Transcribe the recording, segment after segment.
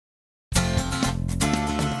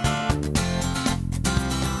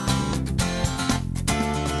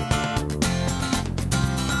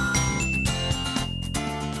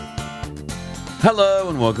Hello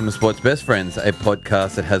and welcome to Sports Best Friends, a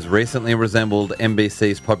podcast that has recently resembled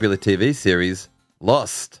NBC's popular TV series,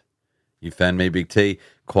 Lost. You found me, Big T,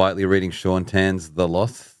 quietly reading Sean Tan's The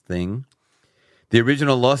Lost thing. The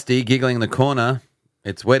original Lostie giggling in the corner.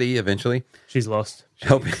 It's Wetty, eventually. She's lost.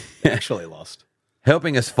 Actually lost.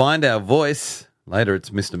 Helping us find our voice. Later, it's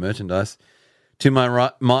Mr. Merchandise. To my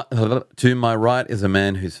right is a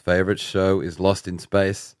man whose favourite show is Lost in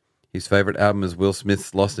Space. His favourite album is Will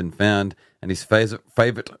Smith's Lost and Found. And his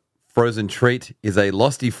favourite frozen treat is a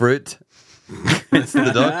Losty fruit. It's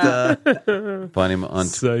the Doctor. Find him on...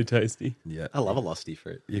 So tasty. Yeah. I love a losty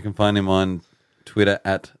fruit. You can find him on Twitter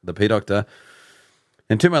at the P Doctor.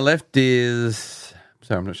 And to my left is...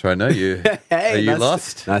 Sorry, I'm not sure I know you. Hey, Are you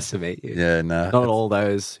lost? Nice to meet you. Yeah, no. Not all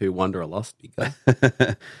those who wander are lost, big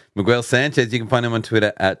guy. Miguel Sanchez. You can find him on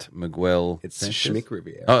Twitter at Miguel It's Sanchez. Schmick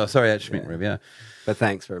Riviera. Oh, sorry, at Schmidt Riviera. But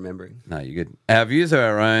thanks for remembering. No, you're good. Our views are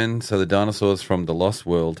our own, so the dinosaurs from the Lost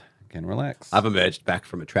World can relax. I've emerged back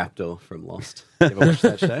from a trapdoor from Lost. You ever watched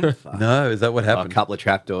that show? Fuck. No, is that what A happened? couple of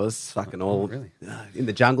trapdoors, fucking all really? in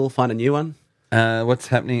the jungle. Find a new one. What's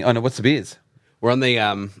happening? Oh, no, what's the beers? We're on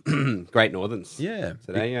the Great Northerns. Yeah.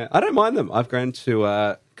 Today, yeah. I don't mind them. I've grown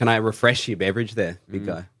to. Can I refresh your beverage there, big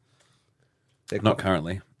guy? They're Not quite-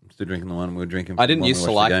 currently. I'm still drinking the one we were drinking. I didn't when we used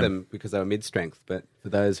to watched like the game. them because they were mid-strength, but for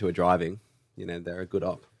those who are driving, they're a good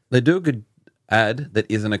op. They do a good ad that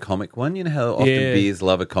isn't a comic one. You know how often Yeah. beers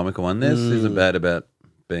love a comical one? This isn't bad about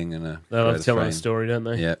being in a... They love great telling a Australian. story, don't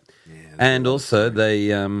they? Yeah. And also,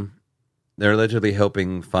 they're allegedly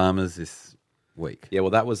helping farmers this week. Yeah,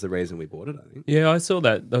 well, that was the reason we bought it, I think. Yeah, I saw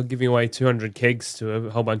that. They're giving away 200 kegs to a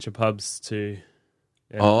whole bunch of pubs to...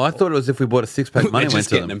 Oh, I thought it was if we bought a six-pack, money We're went just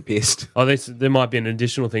to getting them. them pissed. Oh, there might be an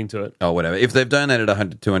additional thing to it, Oh, whatever. If they've donated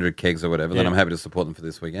 200 kegs or whatever, then Yeah. I'm happy to support them for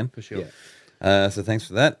this weekend. for sure. Yeah. So thanks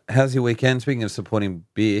for that. How's your weekend? Speaking of supporting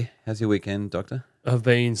beer, how's your weekend, Doctor? I've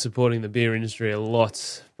been supporting the beer industry a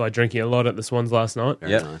lot by drinking a lot at the Swans last night.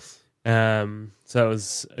 Very Yep. nice. So it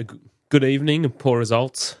was a good evening, poor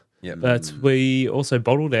results. Yep. But we also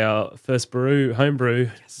bottled our first home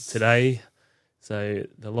brew today. So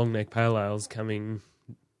the Long Neck Pale Ale's coming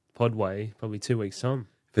Podway probably 2 weeks' time.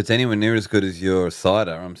 If it's anywhere near as good as your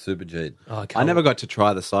cider, I'm super G'd. Oh, I never got to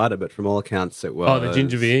try the cider, but from all accounts it was... Oh, the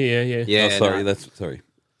ginger beer, yeah. Yeah, oh, sorry. no. Sorry.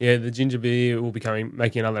 Yeah, the ginger beer will be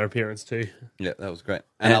making another appearance too. Yeah, that was great.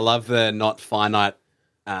 And I love the not finite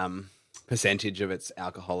percentage of its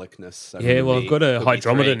alcoholicness. So it Yeah, could well, be- I've got a could be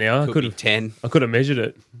hydrometer 3, now. I Could could be have 10. I could have measured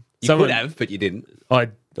it. You could have, but you didn't. I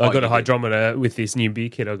got you a did. hydrometer with this new beer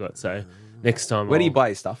kit I got. So next time, Where do you buy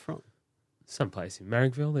your stuff from? Someplace in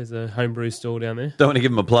Marrickville. There's a homebrew store down there. Don't want to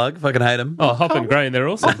give them a plug. Fucking hate them. Oh, Hop and Grain, they're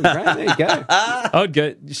awesome. Great, there you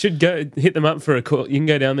go. Should go hit them up for a course. You can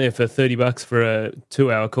go down there for $30 for a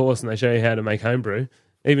 2-hour course, and they show you how to make homebrew.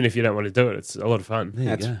 Even if you don't want to do it, it's a lot of fun. There you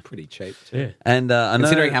That's go. pretty cheap too. Yeah, And I know...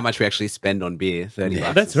 Considering how much we actually spend on beer,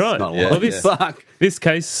 $30. That's right. Not a Yeah. lot. Well, this- Fuck. this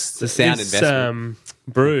case, It's a sound this, investment.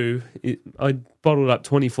 Brew, I bottled up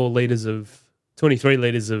 23 litres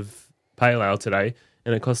of pale ale today,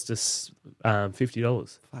 and it cost us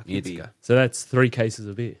 $50. Fuck, Years you'd be- ago. So that's 3 cases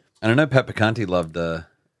of beer. And I know Pat Picanti loved the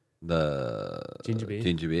Ginger beer.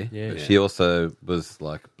 Ginger beer. Yeah. But she also was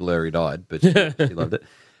like blurry-eyed, but she loved it.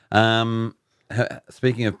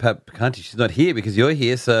 Speaking of Pat Picanti, she's not here because you're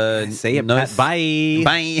here. So See you, no, Pat. Bye.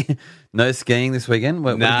 Bye. No skiing this weekend.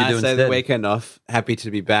 What did Nah, you do so instead? the weekend off. Happy to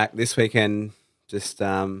be back. This weekend, just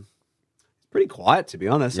pretty quiet, to be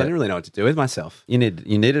honest. Yeah. I didn't really know what to do with myself. You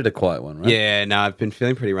needed a quiet one, right? Yeah, no, I've been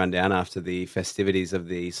feeling pretty run down after the festivities of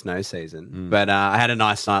the snow season. But I had a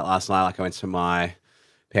nice night last night. Like I went to my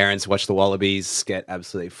parents, watched the Wallabies get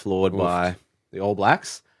absolutely floored by the All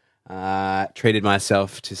Blacks. Treated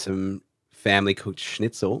myself to some family cooked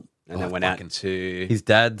schnitzel, and then went out to His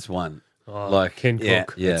dad's one. Oh, Like, Ken Cook. yeah,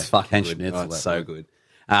 Yeah, it's fucking Ken good. Schnitzel, Oh, it's that so one. good.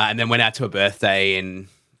 And then went out to a birthday in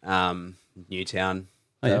Newtown.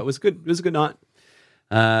 Oh, yeah. It was good. It was a good night.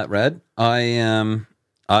 Rad. I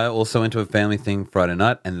also went to a family thing Friday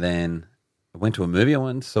night, and then I went to a movie. I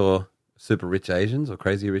went and saw Super Rich Asians or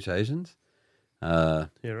Crazy Rich Asians. Yeah,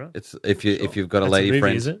 right. It's if you've got a That's a lady movie,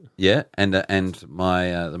 friend, is it? yeah, and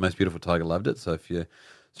my the most beautiful tiger loved it. So if you're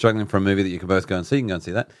struggling for a movie that you can both go and see, you can go and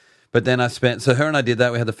see that. But then so her and I did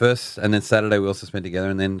that. We had the first, and then Saturday we also spent together.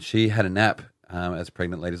 And then she had a nap, as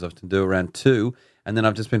pregnant ladies often do, around 2. And then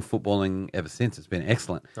I've just been footballing ever since. It's been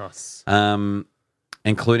excellent. Nice.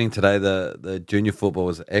 Including today, the junior football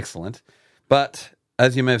was excellent. But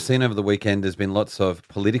as you may have seen over the weekend, there's been lots of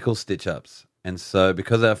political stitch-ups. And so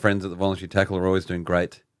because our friends at the Voluntary Tackle are always doing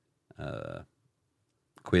great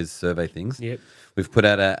quiz survey things, Yep. we've put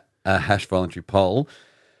out a hash voluntary poll.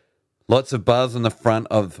 Lots of buzz on the front.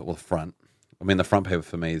 I mean, the front paper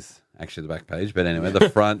for me is actually the back page, but anyway, the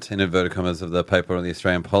front, in inverted commas, of the paper on the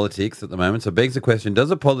Australian politics at the moment. So it begs the question,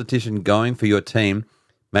 does a politician going for your team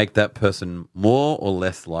make that person more or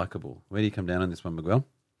less likable? Where do you come down on this one, Miguel?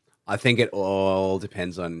 I think it all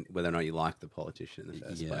depends on whether or not you like the politician in the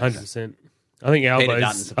first place. 100%. I think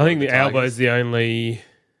Dutton's the the Albo's the only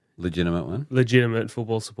Legitimate one legitimate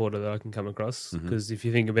football supporter that I can come across. Because if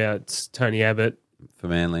you think about Tony Abbott, for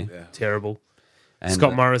Manly. terrible. And,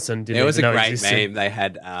 Scott Morrison didn't There was a even know great existed. meme. They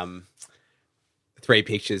had 3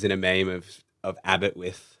 pictures in a meme of Abbott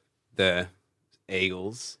with the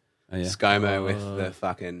Eagles, Oh, yeah. ScoMo with the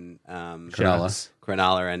fucking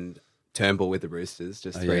Cronulla, and Turnbull with the Roosters.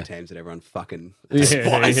 Just 3 teams that everyone fucking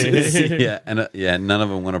despises. yeah, and none of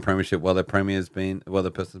them won a premiership while the premier's been, while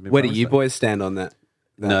the person's been. Where do you promised boys stand on that?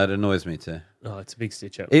 No, it annoys me too. Oh, it's a big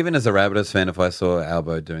stitch up. Even as a Rabbitohs fan, if I saw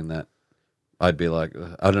Albo doing that, I'd be like,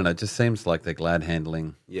 I don't know. It just seems like they're glad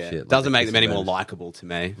handling. Yeah, shit. doesn't Like make them any more disadvantage. likable to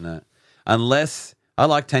me. No, unless I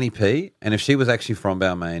like Tanny P, and if she was actually from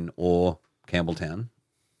Balmain or Campbelltown,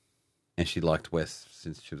 and she liked West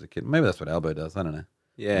since she was a kid, maybe that's what Albo does. I don't know.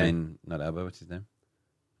 Yeah, I mean, not Albo. What's his name?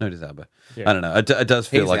 No, it is Albo. Yeah. I don't know. It does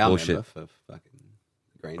feel he's like our bullshit. member for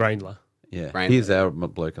fucking Graindler. Yeah, Brain he's hurt. our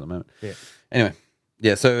bloke at the moment. Yeah. Anyway,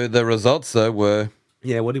 yeah. So the results though were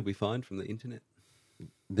Yeah, what did we find from the internet?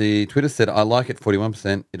 the Twitter said I like it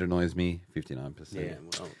 41%. It annoys me 59%. Yeah,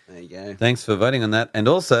 well, there you go. Thanks for voting on that, and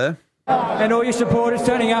also And all your supporters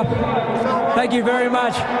turning up. Thank you very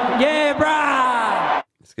much. Yeah, brah!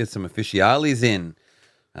 let's get some officiales in.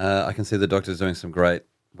 I can see the doctor's doing some great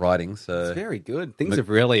writing. So It's very good. Things have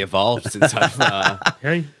really evolved since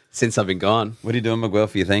I've been gone. what are you doing, Miguel,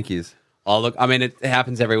 for your thank yous? Oh, look, I mean, it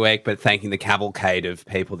happens every week, but thanking the cavalcade of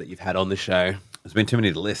people that you've had on the show. There's been too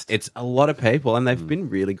many to list. It's a lot of people, and they've been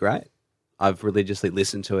really great. I've religiously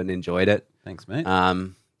listened to it and enjoyed it. Thanks, mate.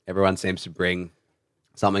 Everyone seems to bring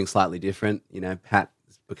something slightly different. You know, Pat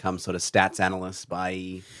has become sort of stats analyst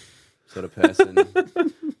by sort of person.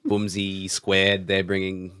 Boomsy Squared, they're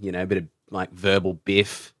bringing, you know, a bit of like verbal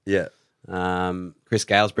biff. yeah. Chris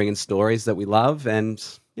Gale's bringing stories that we love, and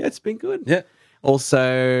yeah, it's been good. Yeah.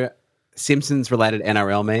 Also, Simpsons related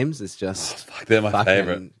NRL memes is just They're my fucking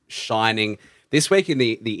favourite. shining this week in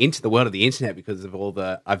the world of the internet because of all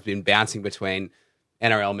the I've been bouncing between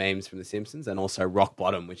NRL memes from the Simpsons and also Rock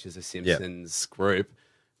Bottom, which is a Simpsons group,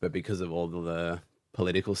 but because of all the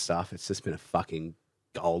political stuff, it's just been a fucking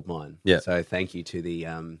gold mine. Yeah. So thank you to the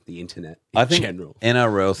internet in I think general.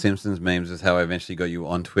 NRL Simpsons memes is how I eventually got you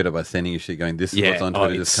on Twitter by sending you shit going, this is what's on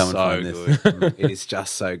Twitter, it's just come so and find this. good. It is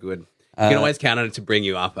just so good. You can always count on it to bring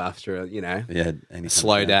you up after a, Yeah, a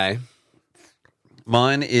slow day.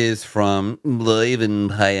 Mine is from Leaving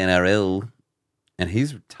Hey NRL, and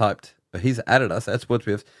he's added us at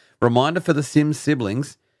SportsBF. Reminder for the Sims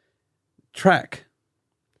siblings, Track,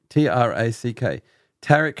 Track,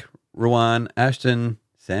 Tarek, Ruan, Ashton,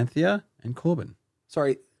 Santhia, and Corbin.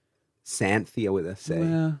 Sorry, Santhia with a C.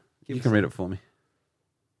 Well, you can read it for me.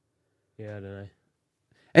 Yeah, I don't know.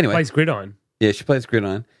 Anyway, Plays gridiron. yeah, she plays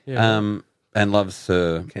gridiron, Yeah. and loves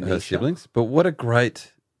her Kanisha. siblings. But what a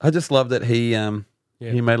great! I just love that he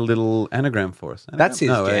made a little anagram for us. That's his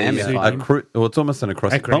jam, Well, it's almost an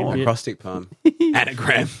acrostic Acronym, poem. yeah. Acrostic poem.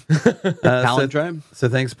 Anagram. Uh, Palindrome. So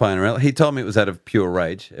thanks, Pioneer. He told me it was out of pure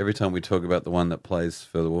rage. Every time we talk about the one that plays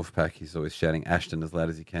for the Wolfpack, he's always shouting Ashton as loud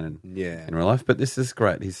as he can in real life. But this is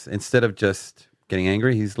great. He's instead of just getting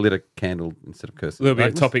angry, he's lit a candle instead of A cursing. little bit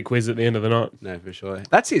of Darkness. topic quiz at the end of the night. No, for sure.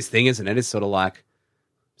 That's his thing, isn't it? It's sort of like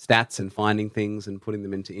stats and finding things and putting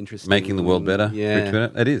them into interesting... Making the world better. Yeah.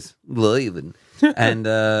 It is. Leaving. And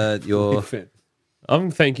your...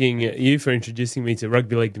 I'm thanking you for introducing me to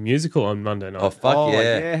Rugby League the Musical on Monday night. Oh, fuck Oh, yeah.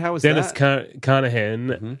 yeah. How was Dennis that?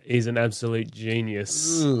 Carnahan is an absolute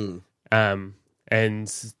genius. And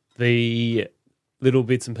the little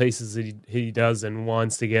bits and pieces that he does and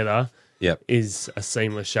winds together Yep. is a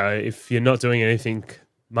seamless show. If you're not doing anything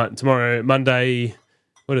tomorrow, Monday,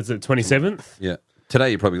 what is it, 27th? Yeah.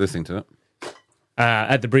 Today you're probably listening to it.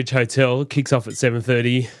 At the Bridge Hotel, kicks off at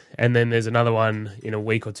 7:30, and then there's another one in a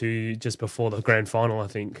week or two just before the grand final, I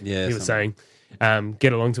think. Yeah, he was saying.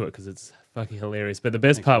 Get along to it because it's fucking hilarious. But the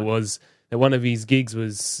best part was that one of his gigs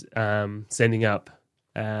was sending up,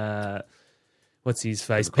 what's his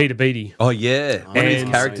face? Peter Beattie. Oh, yeah. One of his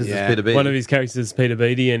And- characters yeah. is Peter Beattie. One of his characters is Peter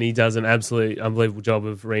Beattie, and he does an absolute unbelievable job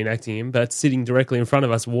of reenacting him. But sitting directly in front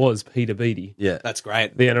of us was Peter Beattie, Yeah. That's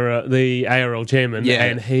great. the ARL chairman, Yeah.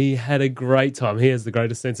 and he had a great time. He has the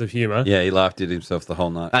greatest sense of humour. Yeah, he laughed at himself the whole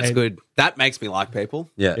night. That's good. That makes me like people.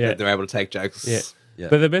 Yeah. Yeah. That they're able to take jokes. Yeah. Yeah.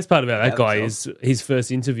 But the best part about that guy themselves. is his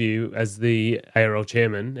first interview as the ARL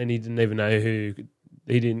chairman, and he didn't even know who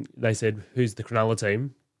he didn't. They said, "Who's the Cronulla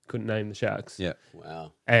team?" Couldn't name the Sharks. Yeah.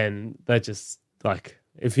 Wow. And that just like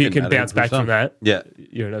if you Didn't can matter, bounce back pushed on. from that, Yeah.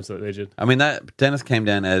 you're an absolute legend. I mean, that Dennis came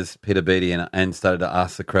down as Peter Beattie and started to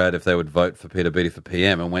ask the crowd if they would vote for Peter Beattie for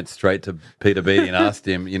PM, and went straight to Peter Beattie and asked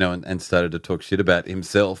him, and started to talk shit about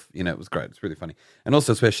himself. It was great. It's really funny. And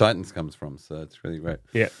also, it's where Shitans comes from, so it's really great.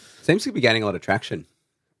 Yeah, Seems to be gaining a lot of traction.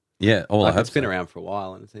 Yeah, I hope It's been so. around for a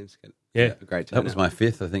while, and it seems to get Yeah. a great That turnout. was my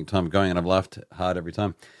 5th, I think, time going, and I've laughed hard every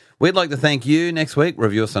time. We'd like to thank you. Next week,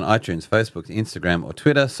 review us on iTunes, Facebook, Instagram, or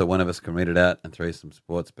Twitter, so one of us can read it out and Threesome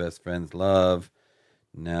Sports Best Friends Love.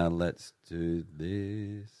 Now let's do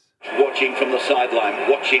this. Watching from the sideline,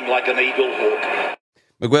 watching like an eagle hawk.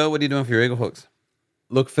 Miguel, what are you doing for your Eagle Hawks?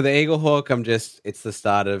 Look, for the Eagle Hawk, it's the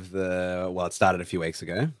start of it started a few weeks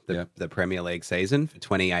ago, the Premier League season for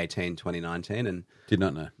 2018-2019, and Did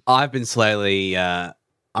not know. I've been slowly, I'm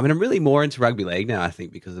really more into rugby league now, I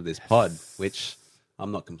think, because of this pod, which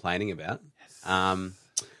I'm not complaining about.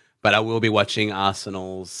 But I will be watching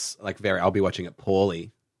Arsenal's, I'll be watching it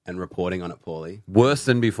poorly and reporting on it poorly, Worse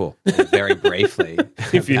than before. very briefly,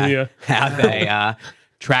 If you about hear. how they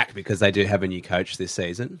track, because they do have a new coach this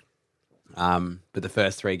season. But the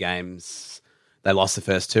first 3 games, they lost the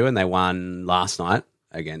first 2 and they won last night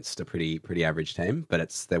against a pretty average team. But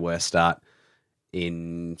it's their worst start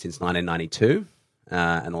since 1992.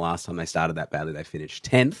 And the last time they started that badly, they finished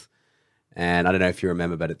 10th. And I don't know if you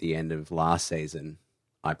remember, but at the end of last season,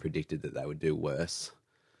 I predicted that they would do worse.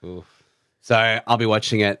 Oof. So I'll be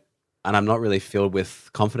watching it, and I'm not really filled with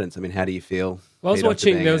confidence. I mean, how do you feel? Well, I was Peter, after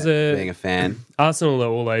watching, being there was being a fan. Arsenal are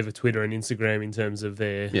all over Twitter and Instagram in terms of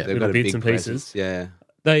their Yeah, They've little got a bits big and pieces. presence. Yeah.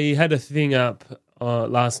 They had a thing up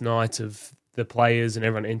last night of the players and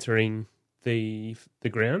everyone entering the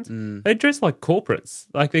ground. They dress like corporates.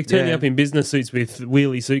 Like they're turning Yeah. up in business suits with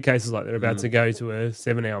wheelie suitcases like they're about to go to a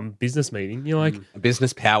 7-hour business meeting. You're like, A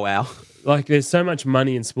business powwow. like there's so much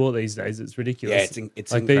money in sport these days. It's ridiculous. Yeah,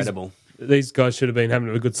 it's Like incredible. These guys should have been having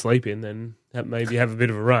a good sleep in, then maybe have a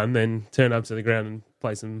bit of a run, then turn up to the ground and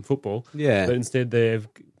play some football. Yeah. But instead they're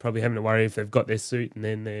probably having to worry if they've got their suit and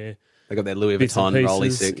then their They got their Louis bits and Vuitton rolly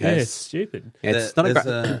pieces. suitcase. Yeah, it's stupid. Yeah, it's not a There's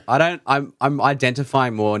great. a- I'm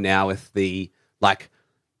identifying more now with the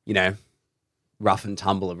rough and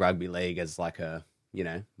tumble of rugby league as like a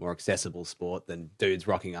more accessible sport than dudes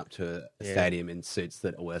rocking up to a stadium in suits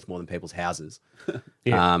that are worth more than people's houses.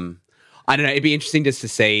 Yeah. I don't know. It'd be interesting just to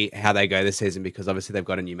see how they go this season, because obviously they've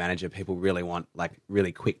got a new manager. People really want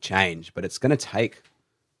really quick change, but it's going to take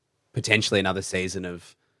potentially another season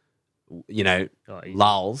of easy.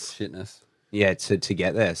 lulls. Shitness. Yeah, to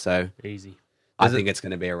get there. So Easy. I think it's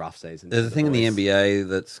going to be a rough season. There's a for thing in the boys.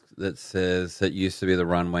 NBA that says that used to be the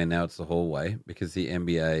runway, now it's the hallway, because the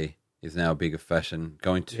NBA is now a bigger fashion.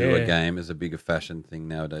 Going to a Yeah. game is a bigger fashion thing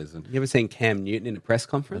nowadays. And You ever seen Cam Newton in a press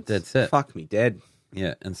conference? Dead set. Fuck me dead.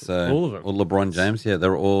 yeah, and so All of them. Or LeBron James,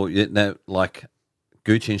 they're all they're like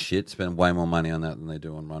Gucci and shit spend way more money on that than they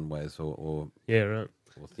do on runways or Yeah, right.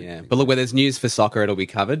 Yeah, but look, where there's news for soccer, it'll be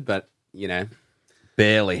covered. But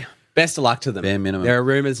barely. best of luck to them. Bare minimum. There are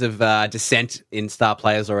rumours of dissent in star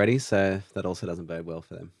players already, so that also doesn't bode well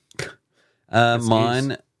for them.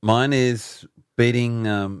 Mine is beating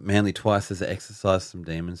Manly twice as I exercised some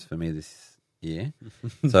demons for me this year.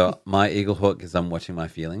 So my Eagle Hawk is I'm watching my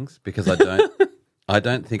feelings, because I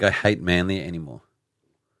don't think I hate Manly anymore.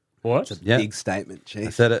 What? Yeah, Big statement, I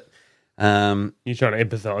chief. said it. You're trying to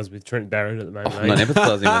empathise with Trent Barrett at the moment, I'm not mate.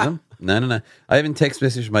 empathising with them. No. I even text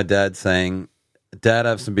messaged my dad saying, Dad, I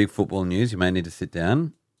have some big football news. You may need to sit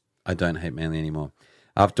down. I don't hate Manly anymore.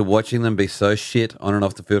 After watching them be so shit on and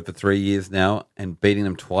off the field for 3 years now and beating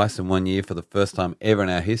them twice in 1 year for the first time ever in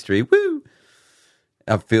our history, woo!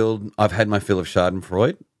 I've had my fill of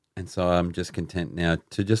Schadenfreude, and so I'm just content now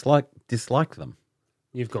to just dislike them.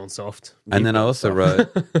 You've gone soft. And then I also wrote,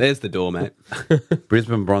 There's the door, mate.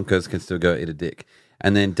 Brisbane Broncos can still go eat a dick.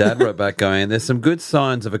 And then Dad wrote back going, there's some good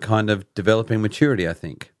signs of a kind of developing maturity, I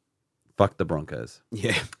think. Fuck the Broncos.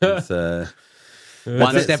 Yeah, It's,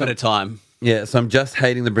 one step at a time. yeah, so I'm just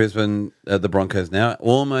hating the Broncos now.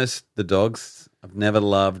 Almost the Dogs. I've never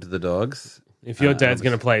loved the Dogs. If your dad's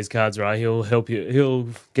going to play his cards right, he'll help you. He'll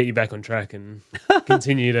get you back on track and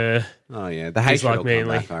continue to. Oh yeah, the hatred Dislike will come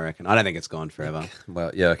Manly. back, I reckon. I don't think it's gone forever.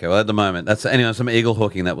 Well, yeah, okay. Well, at the moment, anyway, some Eagle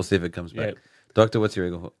Hawking that. We'll see if it comes back. Yep. Doctor, what's your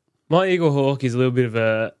Eagle Hawk? My Eagle Hawk is a little bit of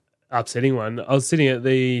a upsetting one. I was sitting at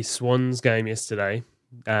the Swans game yesterday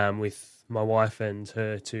with my wife and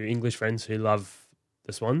her 2 English friends who love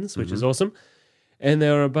the Swans, which is awesome. And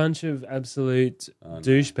there were a bunch of absolute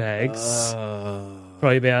douchebags,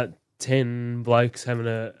 probably about 10 blokes having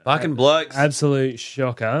a Fucking blokes. absolute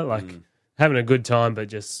shocker, like having a good time, but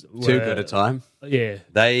just Too good a time. Yeah.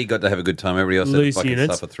 They got to have a good time. Everybody else had to Loose fucking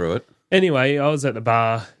units. suffer through it. Anyway, I was at the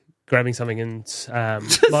bar grabbing something, and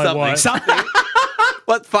my wife. Something.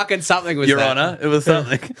 What fucking something was Your that? Honour, it was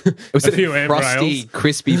something. Was A it few a crusty, ambrails.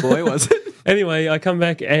 crispy boy, was it? Anyway, I come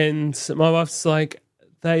back, and my wife's like,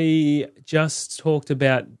 they just talked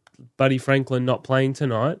about Buddy Franklin not playing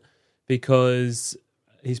tonight because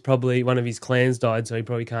he's probably one of his clans died, so he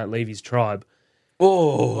probably can't leave his tribe.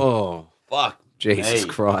 Oh, Fuck. Jesus Hey.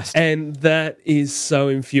 Christ. And that is so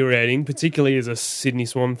infuriating, particularly as a Sydney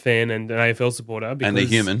Swan fan and an AFL supporter. Because, And a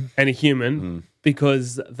human. And a human,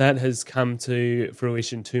 because that has come to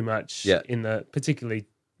fruition too much, Yeah. particularly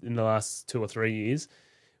in the last 2 or 3 years,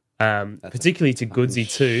 particularly to Goodsey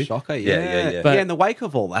too. Shocker, Yeah. But- yeah, in the wake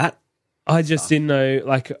of all that, I just didn't know,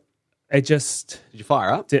 like, it just... did you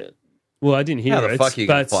fire up? Well, I didn't hear How the it. fuck are you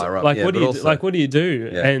gonna but fire up? like, Yeah, what do but you also- like? What do you do?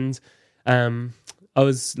 Yeah. And I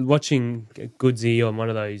was watching Goodsey on one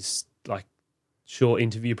of those like short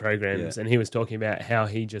interview programs, Yeah. and he was talking about how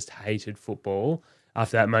he just hated football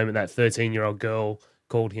after that moment. That 13-year-old girl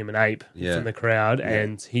called him an ape Yeah. from the crowd,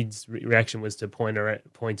 and his reaction was to point her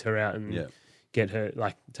out and Yeah. get her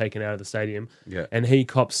like taken out of the stadium. Yeah. And he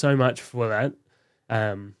copped so much for that.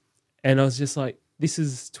 And I was just like, this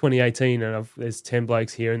is 2018, and there's 10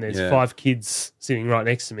 blokes here, and there's Yeah. 5 kids sitting right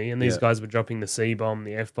next to me, and these Yeah. guys were dropping the C bomb,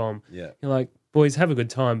 the F bomb. Yeah. You're like, boys, have a good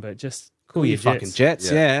time, but just cool your fucking jets.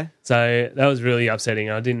 jets, yeah. So that was really upsetting.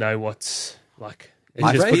 I didn't know what's like. It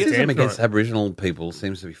My just put a Racism damper on against it. Aboriginal people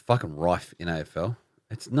seems to be fucking rife in AFL.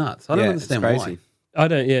 It's nuts. I don't Yeah, understand it's why. crazy. I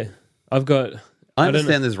don't. Yeah, I've got. I don't know.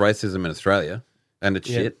 understand there's racism in Australia, and it's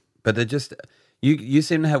Yeah. shit. But they're just you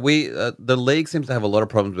seem to have the league seems to have a lot of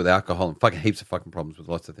problems with alcohol and fucking heaps of fucking problems with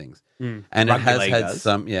lots of things. And it Rugby has league had does.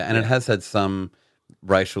 some it has had some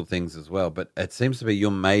racial things as well. But it seems to be your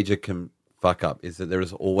major fuck up is that there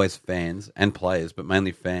is always fans and players, but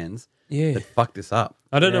mainly fans Yeah, that fuck this up.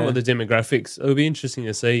 I don't know Yeah. what the demographics. It'll be interesting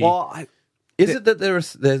to see. Well, Is it that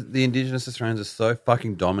the Indigenous Australians are so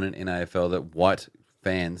fucking dominant in AFL that white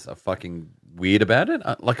fans are fucking weird about it?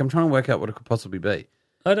 Like, I'm trying to work out what it could possibly be.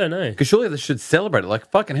 I don't know. Because surely they should celebrate it.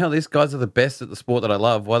 Like, fucking hell, these guys are the best at the sport that I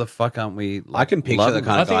love. Why the fuck aren't we? I can picture love the them?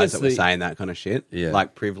 kind I of think guys it's that were the- saying that kind of shit. Yeah.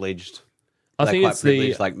 Like privileged. I Like think quite it's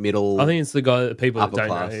privileged, the. like middle. I think it's the guy that people that upper don't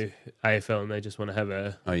class. know AFL and they just want to have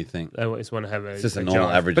a. Oh, you think? They just want to have a. It's just a a normal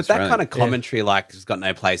jive. average But that Australian. kind of commentary, like, has got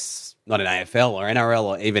no place, not in AFL or NRL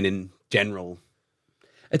or even in general.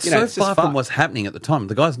 It's you know, so it's just far from fucked. what's happening at the time.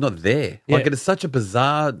 The guy's not there. Yeah. Like, it is such a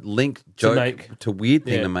bizarre link joke make. to weird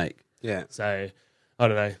thing Yeah. to make. Yeah. So I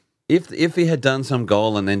don't know. If he had done some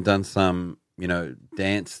goal and then done some,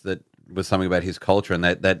 dance that was something about his culture and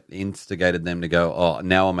that instigated them to go, oh,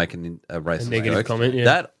 now I'll make a racist negative joke. comment, yeah.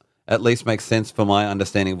 That at least makes sense for my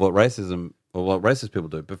understanding of what racism or what racist people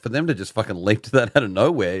do. But for them to just fucking leap to that out of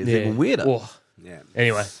nowhere is even weirder. Whoa. Yeah.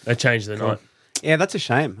 Anyway, they changed the night. Yeah, that's a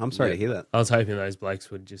shame. I'm sorry to hear that. I was hoping those blokes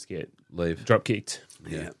would just get Leave. drop kicked.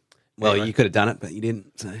 Yeah. Well, Anyway. you could have done it, but you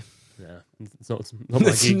didn't. So No, it's not my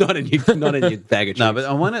it's gig. not in your bag of chips. No, but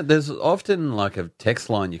I wonder. There's often like a text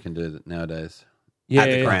line you can do that nowadays. yeah, at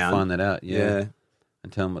the yeah. ground. Find that out, yeah, Yeah.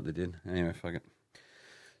 and tell them what they did. Anyway, fuck it.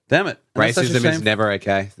 Damn it, And that's such a Racism is shame. never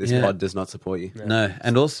okay. This Yeah. pod does not support you. No,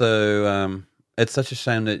 and also it's such a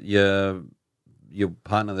shame that your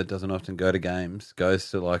partner that doesn't often go to games goes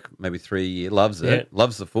to like maybe 3 years, loves it, Yeah.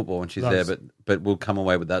 loves the football when she's Loves- there, but will come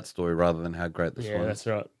away with that story rather than how great the Yeah, Swans. that's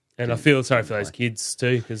right. And I feel sorry for those kids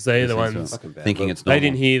too because they're the Listen to ones. it. Fucking bad. Thinking it's They normal.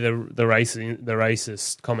 didn't hear the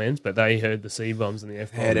racist comments, but they heard the C bombs and the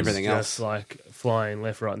F bombs. Heard everything just else. like flying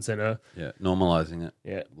left, right, and center. Yeah, normalizing it.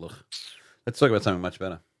 Yeah, Look, let's talk about something much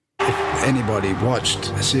better. If anybody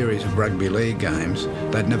watched a series of rugby league games,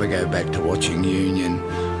 they'd never go back to watching Union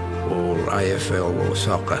or AFL or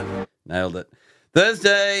soccer. Nailed it.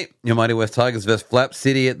 Thursday, your Mighty West Tigers versus Flap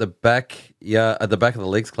City at the back of the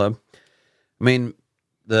Leagues Club. I mean,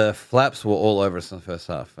 the Flaps were all over us in the first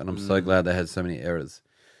half, and I'm so glad they had so many errors.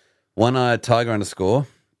 One-eyed Tiger _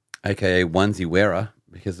 a.k.a. Onesie Wearer,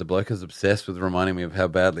 because the bloke is obsessed with reminding me of how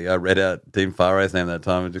badly I read out Dean Faray's name that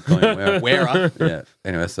time and just calling him Wearer. Wearer. Yeah.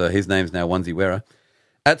 Anyway, so his name's now Onesie Wearer.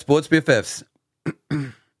 At Sports BFFs,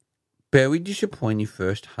 Barry disappointing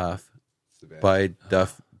first half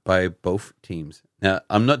by both teams. Now,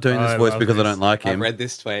 I'm not doing this I voice love because I this. don't like I've him. read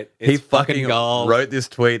this tweet. He It's fucking gold. wrote this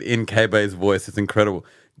tweet in K-Bay's voice. It's incredible. ...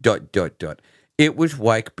 It was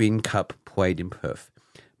Wake Bin Cup played in Perth.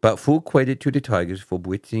 But full credit to the Tigers for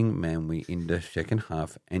blitzing Manly in the second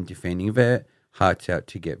half and defending their hearts out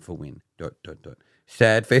to get the win. ...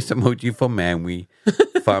 Sad face emoji for Manly.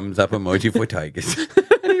 Thumbs up emoji for Tigers.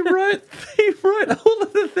 And he wrote all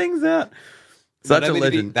of the things out. Such Not a only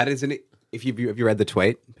did he- legend. that isn't it. Have you read the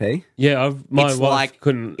tweet, P? Yeah, my It's wife like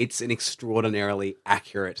couldn't. It's an extraordinarily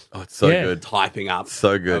accurate Oh, it's so Yeah. good. typing up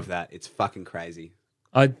So good. of that. It's fucking crazy.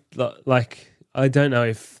 I don't know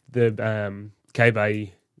if the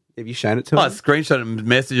K-Bay Have you shown it to I him? screenshot it and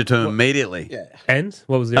messaged it to him immediately. Yeah. and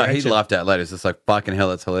what was the No, he reaction? laughed out later. It's just like, fucking hell,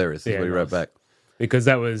 that's hilarious. That's Yeah, what he it wrote was. back. Because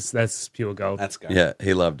that's pure gold. That's good. Yeah,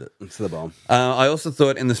 he loved it. It's the bomb. I also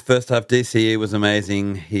thought in this first half, DCE was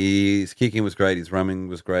amazing. His kicking was great. His running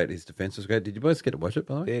was great. His defense was great. Did you boys get to watch it,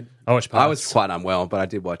 by the way? Did. I watched I was parts. quite unwell, but I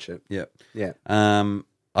did watch it. Yeah. Yeah.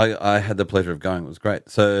 I had the pleasure of going. It was great.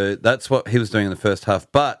 So that's what he was doing in the first half.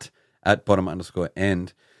 But at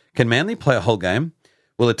bottom_end, can Manly play a whole game?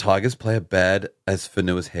 Will the Tigers play a bad as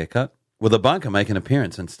Fanua's haircut? Will the bunker make an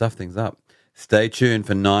appearance and stuff things up? Stay tuned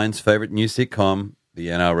for Nine's favourite new sitcom, the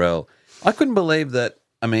NRL. I couldn't believe that.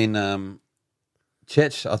 I mean,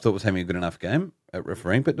 Chetch, I thought was having a good enough game at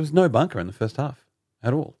refereeing, but there was no bunker in the first half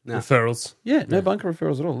at all. Referrals. Yeah, no bunker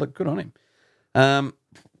referrals at all. Look, good on him.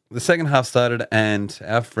 The second half started, and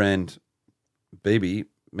our friend BB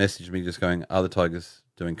messaged me just going, "Are the Tigers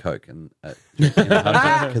doing coke?" And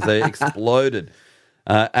because they exploded.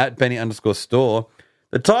 At Benny_store,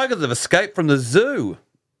 the Tigers have escaped from the zoo.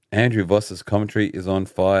 Andrew Voss's commentary is on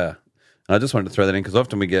fire. And I just wanted to throw that in because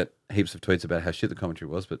often we get heaps of tweets about how shit the commentary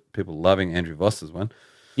was, but people loving Andrew Voss's one.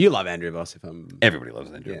 You love Andrew Voss, if I'm... Everybody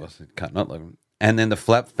loves Andrew Voss. Can't not love him. And then the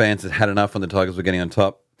Flap fans had enough when the Tigers were getting on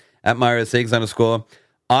top. At Mario Siegs _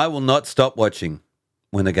 I will not stop watching.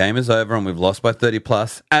 When the game is over and we've lost by 30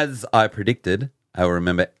 plus, as I predicted, I will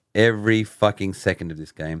remember every fucking second of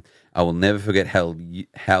this game. I will never forget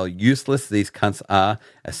how useless these cunts are,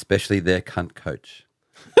 especially their cunt coach.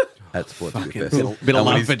 At Sports Bit of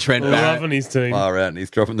love for Trent Barrett. Loving his team. Far out, and he's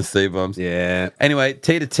dropping the C-bombs. Yeah. Anyway,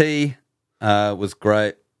 T2T was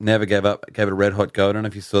great. Never gave up. Gave it a red hot go. I don't know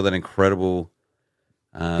if you saw that incredible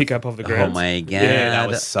Pick up off the ground. Oh my god! Yeah, that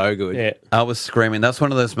was so good. Yeah. I was screaming. That's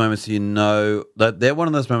one of those moments, that they're one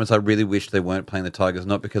of those moments I really wish they weren't playing the Tigers.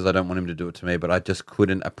 Not because I don't want him to do it to me, but I just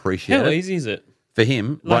couldn't appreciate How it. easy is it? For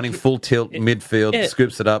him, running full tilt midfield, yeah.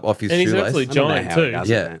 scoops it up off his And he's an shoelace. absolute I don't know giant how he too. does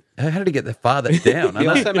it, Yeah. mate. How did he get that far down? He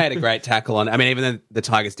also made a great tackle on. I mean, even though the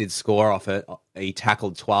Tigers did score off it, he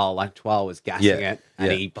tackled Twal. Like Twal was gassing Yeah, it,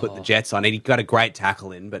 and yeah. he put the Jets on. He got a great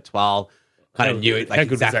tackle in, but Twal kind of knew it, How like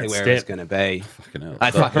good was exactly that where it was step? going to be. Fucking hell.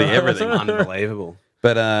 I fucking everything. unbelievable.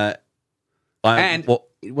 But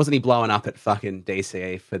Wasn't he blowing up at fucking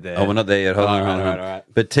DCE for the? oh, we're not there yet. Hold on, All hold on. right.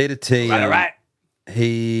 But T2T, All right.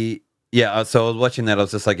 so I was watching that. I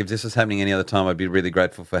was just like, if this was happening any other time, I'd be really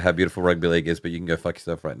grateful for how beautiful rugby league is, but you can go fuck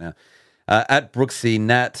yourself right now. At Brooksy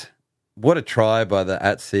Nat, what a try by the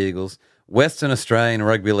at Seagulls. Western Australian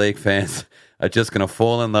rugby league fans are just going to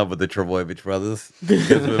fall in love with the Trebojevic brothers.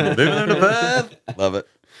 Because we're moving them to Perth. Love it.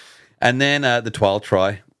 And then the Twal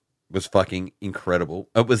try was fucking incredible.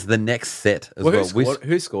 It was the next set as well.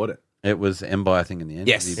 Who scored it? It was Mbai, I think, in the end.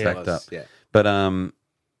 Yes, He it backed was, up. yeah. But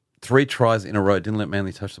 3 tries in a row. Didn't let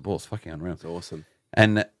Manly touch the ball. It's fucking unreal. It's awesome.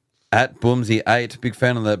 And at Boomsy8, big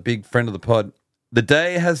friend of the pod. The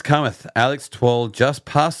day has cometh. Alex Twal just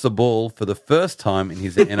passed the ball for the first time in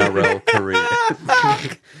his NRL career.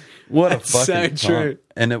 What a That's fucking so time. true.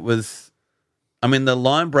 And it was, I mean, the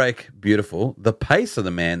line break, beautiful. The pace of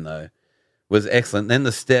the man, though, was excellent. Then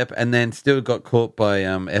the step, and then still got caught by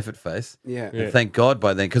effort face. Yeah. And thank God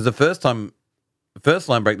by then, because the first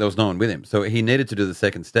line break, there was no one with him. So he needed to do the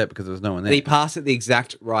second step because there was no one there. And he passed at the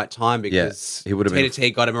exact right time because he would have been- T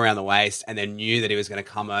got him around the waist and then knew that he was going to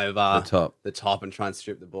come over The top. and try and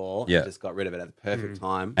strip the ball. Yeah. And just got rid of it at the perfect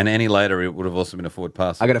time. And any later, it would have also been a forward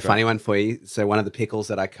pass. I got a funny one for you. So one of the pickles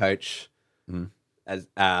that I coach Mm. as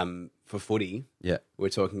for footy, Yeah. we're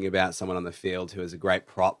talking about someone on the field who is a great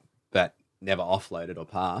prop but never offloaded or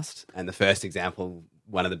passed. And the first example,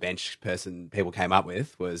 one of the bench people came up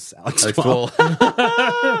with was Alex Twal.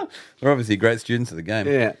 They're obviously great students of the game.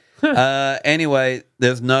 Yeah. Anyway,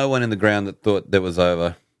 there's no one in the ground that thought that was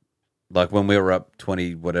over. Like when we were up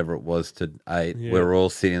 20, whatever it was, to 8, we were all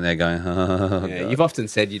sitting there going, oh, Yeah, God. you've often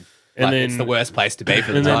said it's the worst place to be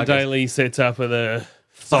for the And then Tigers. Daly sets up at the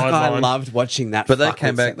Fuck, I sideline. loved watching that. But they fucker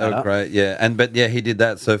came back, set they that were up. great. Yeah. But he did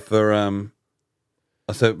that. So for,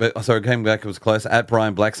 it came back, it was close. At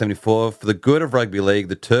Brian Black 74, for the good of rugby league,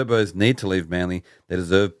 the Turbos need to leave Manly. They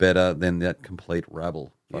deserve better than that complete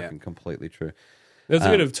rabble. Fucking completely true. There was a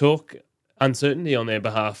bit of talk, uncertainty on their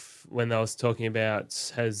behalf when I was talking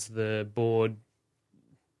about has the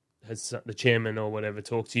chairman or whatever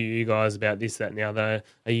talked to you guys about this, that, and the other?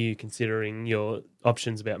 Are you considering your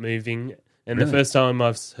options about moving? And the first time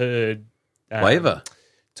I've heard Waiver.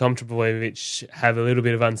 Tom Trbojevic have a little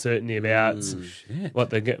bit of uncertainty about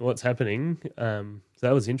Shit. what's happening. So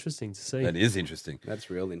that was interesting to see. That is interesting. That's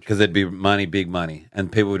real interesting. Because there'd be money, big money,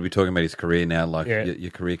 and people would be talking about his career now, like your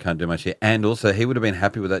career can't do much here. And also, he would have been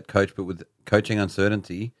happy with that coach, but with coaching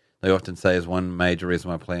uncertainty, they often say is one major reason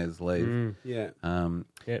why players leave. Yeah.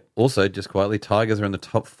 Also, just quietly, Tigers are in the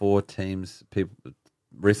top 4 teams.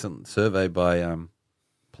 Recent survey by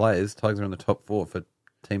players, Tigers are in the top 4 for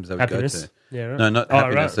teams they would Happiness? go to. Yeah, right. No, not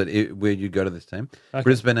happiness. Right. Where you go to this team. Okay.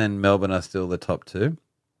 Brisbane and Melbourne are still the top 2.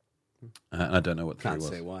 I don't know what 3 Can't was.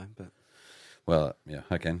 see why, but Well, yeah,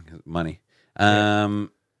 I can. Money.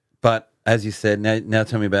 But as you said, now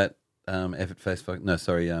tell me about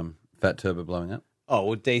Fat Turbo blowing up. oh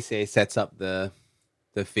well, DC sets up the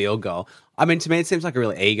field goal. I mean, to me, it seems like a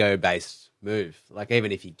really ego based move. Like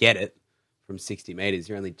even if you get it from 60 meters,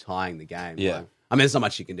 you're only tying the game. Yeah. Like, I mean, there's not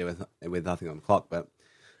much you can do with nothing on the clock, but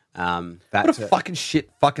What a fucking shit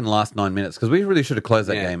fucking last 9 minutes, because we really should have closed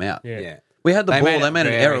that game out. Yeah. We had the ball. They made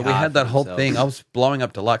an very error. We hard had that for whole themselves. thing. I was blowing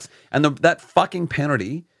up deluxe, and that fucking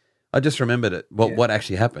penalty. I just remembered it. What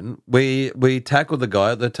actually happened? We tackled the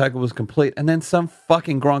guy. The tackle was complete, and then some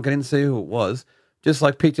fucking gronk, I didn't see who it was, just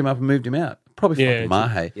like picked him up and moved him out. Probably fucking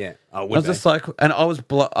Mahe. Yeah. I was just like, and I was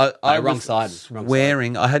I wrong was side.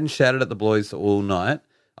 swearing. I hadn't shouted at the boys all night.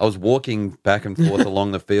 I was walking back and forth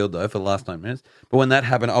along the field though for the last 9 minutes. But when that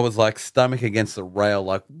happened, I was like stomach against the rail,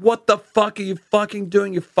 like, what the fuck are you fucking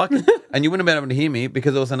doing? You fucking and you wouldn't have been able to hear me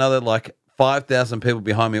because there was another like 5,000 people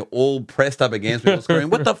behind me, all pressed up against me, all screaming,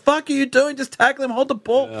 "What the fuck are you doing? Just tackle him, hold the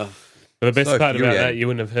ball." But the best So part about infuriating. that, you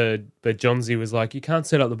wouldn't have heard, but Johnsy was like, you can't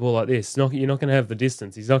set up the ball like this. You're not going to have the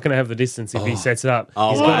distance. He's not going to have the distance if he sets it up.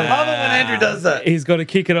 Oh, He's I gotta- love it when Andrew does that. He's got to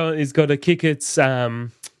kick it on. He's got to kick it.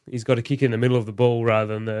 He's got to kick in the middle of the ball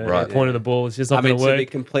rather than the point of the ball. It's just not I mean, going to to be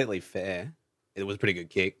work. completely fair, it was a pretty good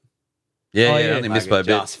kick. Yeah, Oh, yeah, yeah. only Like missed it by a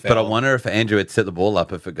bit. just But I fell. wonder if Andrew had set the ball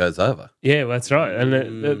up if it goes over. Yeah, well, that's right. And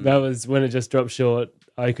that was when it just dropped short.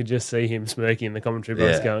 I could just see him smirking in the commentary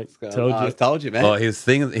box, Yeah. going, I told you, man. Oh, he's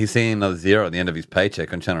seeing another 0 at the end of his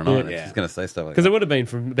paycheck on Channel 9. Yeah. He's going to say stuff like because that. it would have been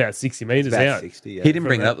from about 60 metres About out. 60, yeah. He didn't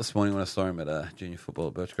bring it up this morning when I saw him at junior football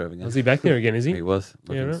at Birchgrove again. Was he back there again? Is he? He was.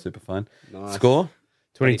 Looking right. super fine. Nice. Score?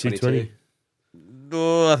 22-20.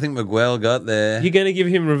 Oh, I think Miguel got there. You're going to give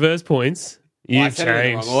him reverse points. You've I said it in the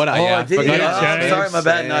changed. wrong order. Oh, yeah, I did. forgot Yeah. to change. Sorry, my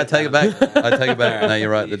bad. No, I take it back. I take it back. No, you're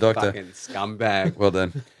right. The You doctor. fucking scumbag. Well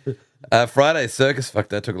done. Friday, Circus. Fuck,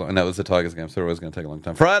 that took a long. And that was the Tigers game, so it was going to take a long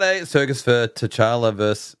time. Friday, Circus for T'Challa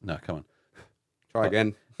versus. No, come on. Try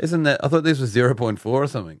again. Isn't that? I thought this was 0.4 or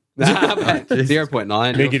something. Nah, man.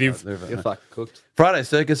 0.9. Negative. You're fucking cooked. Friday,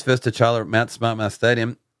 Circus versus T'Challa at Mount Smartmouth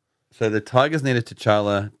Stadium. So the Tigers needed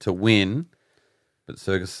T'Challa to win, but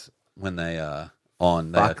Circus, when they are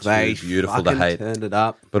on, they are too beautiful to fucking hate. turned it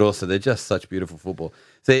up. But also, they're just such beautiful football.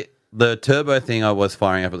 See, the Turbo thing I was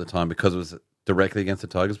firing up at the time because it was directly against the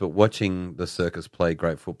Tigers, but watching the Circus play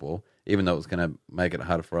great football, even though it was going to make it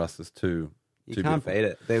harder for us, is too You can't beat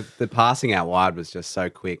it. The passing out wide was just so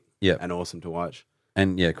quick Yeah. and awesome to watch.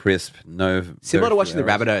 And yeah, crisp, no. Similar to very watching few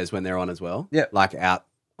the errors. Rabbitohs when they're on as well. Yeah. Like out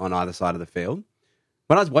on either side of the field.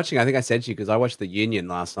 When I was watching, I think I said to you, because I watched the Union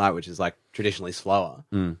last night, which is like traditionally slower.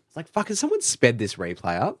 It's like, fuck, has someone sped this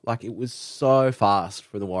replay up? Like, it was so fast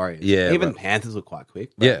for the Warriors. Yeah, Even right. Panthers were quite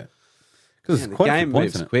quick. but, Yeah. Because man, it's the quite a few game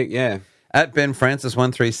points in moves it. quick, yeah. At Ben Francis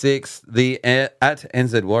 136, the at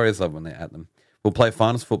NZ Warriors love when they're at them. We'll play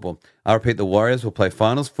finals football. I repeat, the Warriors will play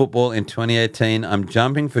finals football in 2018. I'm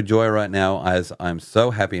jumping for joy right now as I'm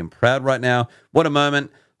so happy and proud right now. What a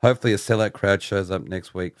moment. Hopefully a sellout crowd shows up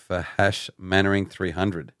next week for #Mannering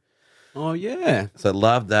 300. Oh, yeah. So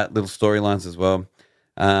love that little storylines as well.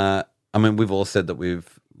 I mean, we've all said that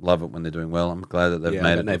we've love it when they're doing well. I'm glad that they've Yeah,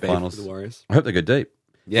 made got it no to the beef with finals. the Warriors. I hope they go deep.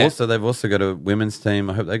 Yeah. Also, they've also got a women's team.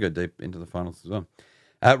 I hope they go deep into the finals as well.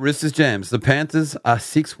 Roosters Jams. The Panthers are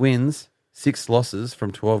 6 wins, 6 losses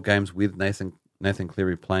from 12 games with Nathan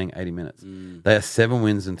Cleary playing 80 minutes. They are 7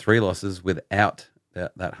 wins and 3 losses without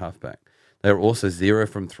that halfback. They are also 0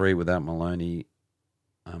 from 3 without Maloney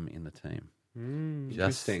in the team.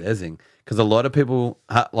 Just interesting. because a lot of people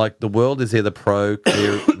like the world is either pro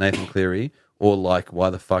Nathan Cleary or like why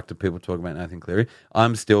the fuck do people talk about Nathan Cleary?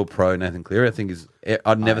 I'm still pro Nathan Cleary. I think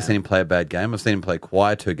I've never seen him play a bad game. I've seen him play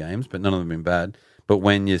quieter games, but none of them have been bad. But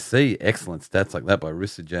when you see excellent stats like that by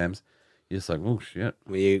Rooster Jams, you're just like, oh shit,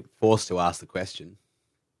 Were you forced to ask the question?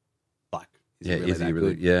 Like, is yeah, he really is he that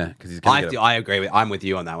really? good? Yeah, because he's going to I agree I'm with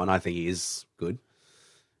you on that one. I think he is good.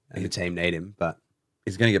 And the team need him, but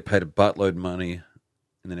he's going to get paid a buttload of money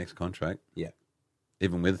in the next contract. yeah.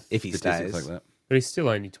 Even with If he statistics stays. like that. But he's still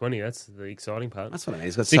only 20. That's the exciting part. That's what I mean.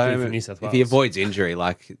 He's got Particularly so for New South if he Wales. avoids injury,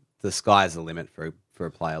 like the sky's the limit for for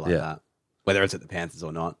a player like Yeah. that, whether it's at the Panthers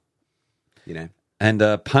or not. You know, And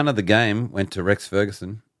punt of the game went to Rex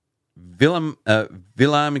Ferguson.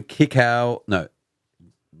 Williami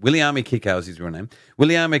Kikau is his real name.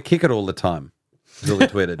 Williami kick it all the time. Is all he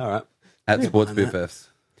tweeted. all right, At Sports BFFs.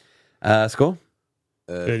 Score?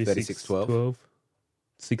 36-12.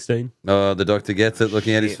 16. Oh, the doctor gets it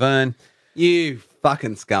looking at his Shit. phone. You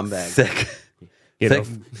fucking scumbag!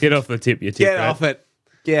 Get off the tip, you tip. Get Brad. off it!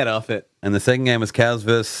 Get off it! And the second game was Cows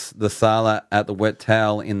versus the Sala at the Wet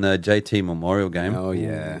Towel in the JT Memorial game. Oh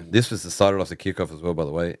yeah, This was decided off the kickoff as well, by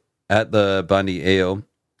the way. At the Bundy Eel,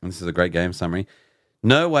 and this is a great game summary.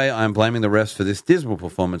 No way I'm blaming the refs for this dismal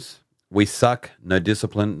performance. We suck. No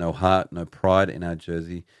discipline, no heart, no pride in our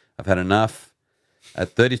jersey. I've had enough.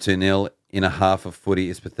 At 32-0 in a half of footy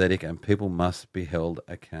is pathetic, and people must be held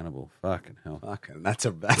accountable. Fucking hell. fucking that's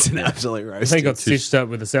an absolute roast. They got stitched up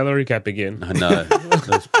with a salary cap again. I know.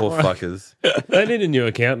 Those poor fuckers. They need a new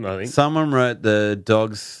accountant, I think. Someone wrote the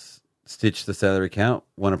Dogs stitched the salary count,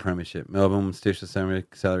 won a premiership. Melbourne stitched the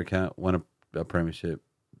salary count, won a premiership.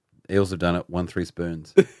 Eels have done it, won 3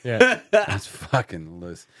 spoons. Yeah. That's fucking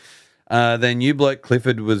loose. Then New Bloke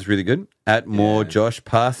Clifford was really good. At Moore, Josh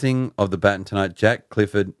passing of the baton tonight. Jake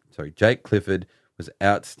Clifford was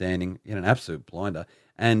outstanding. He had an absolute blinder.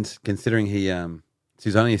 And considering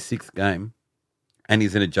it's only his 6th game, and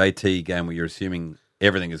he's in a JT game where you're assuming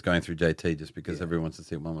everything is going through JT just because everyone wants to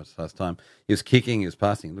see it one last time. He was kicking, he was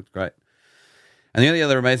passing, it looked great. And the only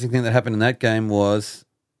other amazing thing that happened in that game was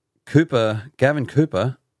Gavin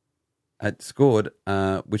Cooper had scored,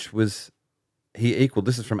 which was he equaled.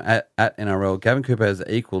 This is from at NRL. Gavin Cooper has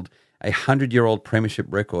equaled a 100-year-old premiership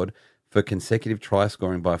record for consecutive try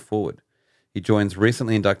scoring by a forward. He joins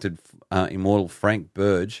recently inducted immortal Frank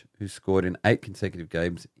Burge, who scored in 8 consecutive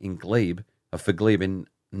games in Glebe for Glebe in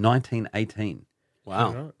 1918.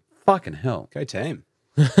 Wow, Fucking hell! go team!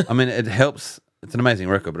 I mean, it helps. It's an amazing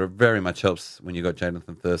record, but it very much helps when you got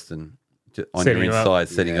Jonathan Thurston on Setting your you up. inside,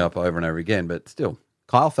 setting Yeah. up over and over again. But still,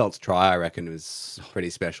 Kyle Felt's try, I reckon, was a pretty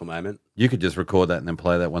special moment. you could just record that and then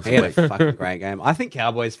play that once He a had week. a fucking great game. I think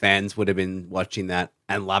Cowboys fans would have been watching that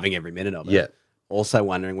and loving every minute of it. Yeah. Also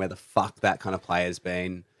wondering where the fuck that kind of player's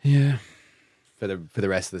been Yeah. for the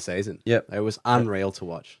rest of the season. Yep. It was unreal to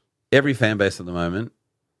watch. Every fan base at the moment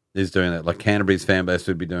is doing that. Like Canterbury's fan base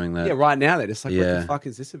would be doing that. Yeah, right now they're just like, what Yeah. the fuck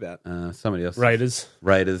is this about? Somebody else. Raiders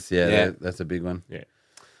Raiders, Yeah. yeah. That's a big one.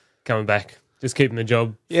 coming back. Just keeping the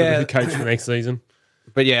job Yeah. for the coach for next season.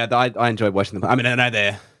 But yeah, I enjoyed watching them. I mean, I know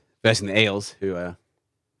they're versing the Eels, who are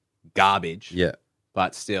garbage. Yeah.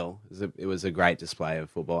 But still, it was a great display of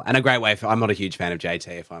football and a great way for. I'm not a huge fan of JT,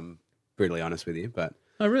 if I'm brutally honest with you, but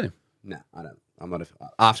Oh, really? no, I don't. I'm not.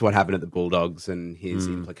 After what happened at the Bulldogs and his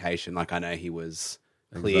implication, like I know he was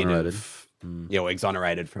cleared Exonerated. of,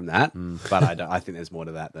 exonerated from that. But I think there's more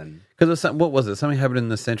to that than. Because what was it? Something happened in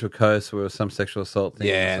the Central Coast where some sexual assault thing.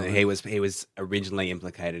 or Yeah, something? he was originally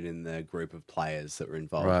implicated in the group of players that were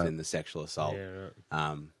involved Right. in the sexual assault. Yeah,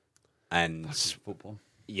 right. And football.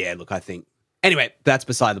 yeah, look, I think anyway, that's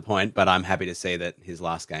beside the point. But I'm happy to see that his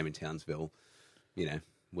last game in Townsville,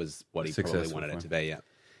 was what he probably Successful wanted for it him. to be. Yeah. Mm. Uh,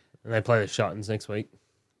 And they play the Shartans next week.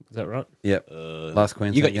 Is that right? Yep. Last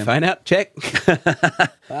Queensland You got your game. phone out? Check.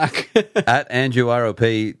 Fuck. At Andrew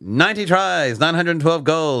ROP, 90 tries, 912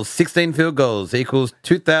 goals, 16 field goals equals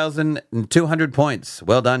 2,200 points.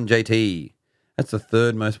 Well done, JT. That's the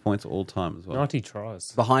 3rd most points all time as well. 90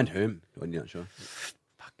 tries. Behind whom? I'm not sure.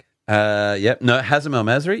 Yep. No, Hazem El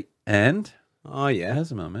Masri and Oh yeah.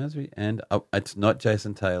 Hazem El Masri and it's not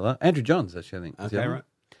Jason Taylor. Andrew Johns, actually, I think. is the Okay, other right. one.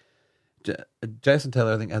 Jason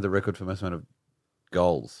Taylor, I think, had the record for most amount of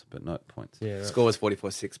goals, but not points. Yeah, right. Score was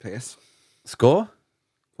 44-6 PS. Score?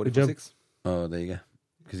 44-6. Oh, there you go.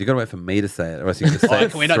 Because you've got to wait for me to say it, or else you can just say Oh,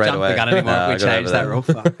 it can we not straight jump away. the gun anymore No, I if we got change over that rule?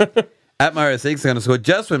 Fuck. At Mario Six, going to score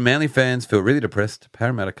just when Manly fans feel really depressed.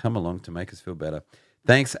 Parramatta come along to make us feel better.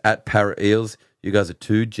 Thanks at Para Eels. You guys are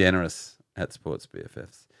too generous at Sports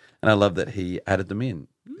BFFs. And I love that he added them in.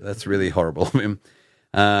 That's really horrible of him.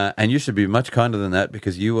 And you should be much kinder than that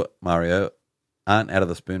because you, Mario, aren't out of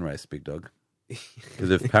the spoon race, big dog.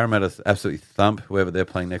 Because if Parramatta absolutely thump whoever they're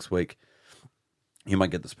playing next week, you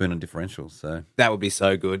might get the spoon on differential. So That would be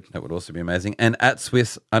so good. that would also be amazing. And at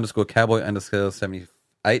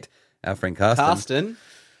Swiss_Cowboy_78, our friend Carsten.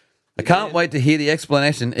 I can't wait to hear the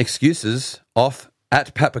excuses off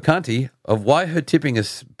at Pat Picanti of why her tipping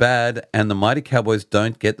is bad and the mighty Cowboys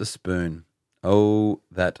don't get the spoon. Oh,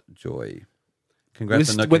 that joy.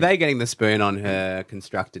 Congrats on not Were getting- they getting the spoon on her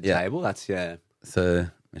constructed Yeah. table? That's yeah. So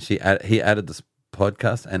he added this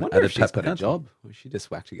podcast and I wonder added if she's Pat got a Picanti. job. Or she just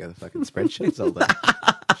whacked together fucking spreadsheets all day.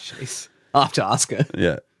 Jeez. I'll have to ask her.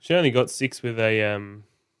 Yeah. She only got 6 with a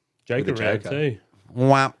Joker With a round Joker. too. Wow,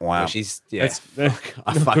 wow. Well, she's, yeah. That's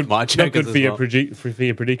I fucked my not jokers good as for your, well. for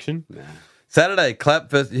your prediction. Saturday, Clap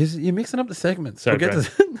versus... You're mixing up the segments. Sorry, We'll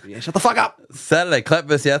get Brad. to- Yeah, shut the fuck up. Saturday, Clap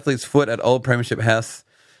versus the Athlete's Foot at Old Premiership House.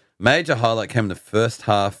 Major highlight came in the first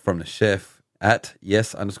half from the chef at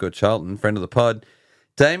yes_Charlton, friend of the pod.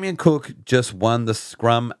 Damien Cook just won the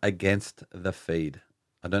scrum against the feed.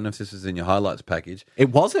 I don't know if this was in your highlights package. It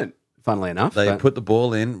wasn't, funnily enough. They but- put the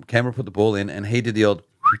ball in, Canberra put the ball in, and he did the old...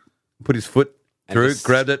 Put his foot And through, just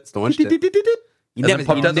grabbed it. staunched it. You As it never,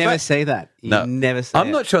 popped out the back. see that. You No. never see I'm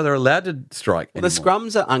it. not sure they're allowed to strike Well, the anymore.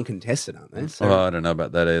 scrums are uncontested, aren't they? So, Oh, I don't know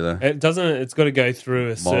about that either. It doesn't. It's got to go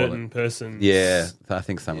through a Moral certain person. Yeah, I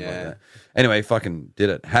think something like Yeah. that. Anyway, he fucking did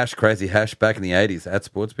it. Hash crazy hash back in the 80s at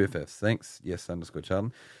Sports BFFs. Thanks.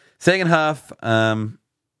 Yes_Charlton. Second half,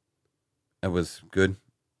 it was good.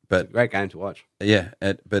 But great game to watch. yeah,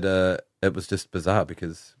 it was just bizarre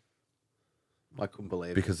because I couldn't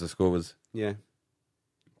believe it. the score was Yeah.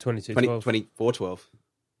 22-12. 24-12.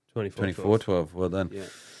 24-12. 24-12. Well done. Yeah.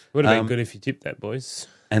 Would have been Um, good if you tipped that, boys.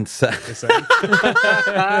 And so, Just saying.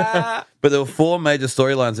 but there were 4 major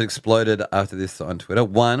storylines that exploded after this on Twitter.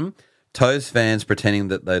 One, Toes fans pretending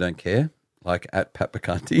that they don't care, like at Pat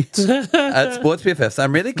Picanti. At Sports BFFs,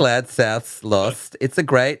 I'm really glad South's lost. It's a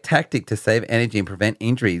great tactic to save energy and prevent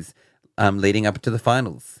injuries leading up to the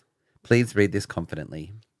finals. Please read this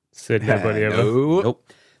confidently. Said nobody ever. No.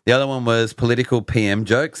 Nope. The other one was political PM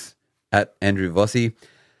jokes at Andrew Vossi.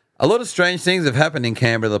 A lot of strange things have happened in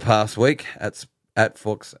Canberra the past week at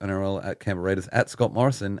Fox NRL, at Canberra Raiders, at Scott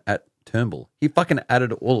Morrison, at Turnbull. He fucking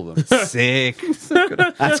added all of them. Sick.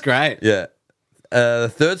 That's great. Yeah.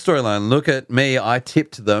 The third storyline, look at me, I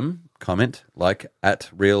tipped them, comment, like at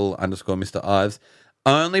real_Mr. Ives.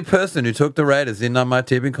 Only person who took the Raiders in on my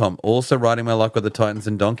tipping comp, also riding my luck with the Titans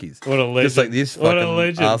and Donkeys. What a legend. Just like this What a fucking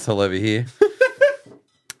legend. asshole over here.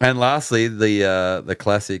 And lastly, the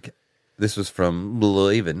classic, this was from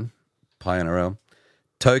Even, Pie NRL.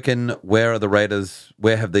 Token, where are the Raiders?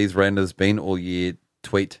 Where have these Raiders been all year?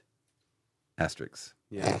 Tweet, asterisks.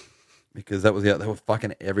 Yeah. Because that was, they were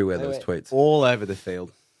fucking everywhere, those tweets. All over the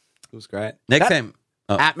field. It was great. Next That game.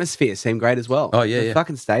 Oh. Atmosphere seemed great as well. Oh, yeah, the yeah.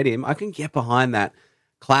 fucking stadium. I can get behind that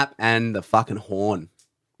clap and the fucking horn.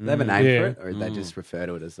 Do they have a name Yeah. for it? Or did they just refer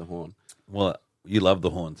to it as the horn? Well, you love the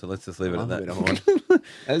horn, so let's just leave it I at love a that. bit of horn.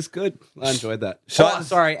 That was good. I enjoyed that. Shot- Oh,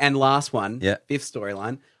 sorry, and last one. Yeah. Fifth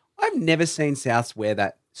storyline. I've never seen Souths wear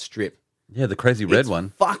that strip. Yeah, the crazy red It's one.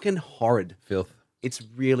 fucking horrid. Filth. It's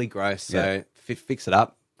really gross. So Yeah. fix it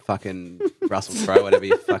up. Fucking Russell Crowe, whatever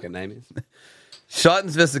your fucking name is.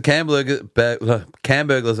 Shitans versus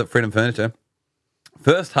Camburglers at Freedom Furniture.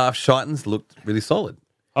 First half, Shitans looked really solid.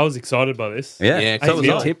 I was excited by this. Yeah, Yeah, so was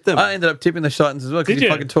you I. tipped them. I ended up tipping the Shitans as well because Did you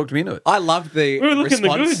you? fucking talked me into it. I loved the We were looking the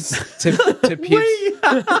response to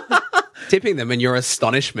Pips tipping them and your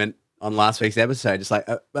astonishment on last week's episode. Just like,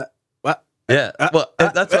 what? Yeah, well,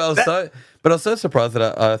 that's why I was so. But I was so surprised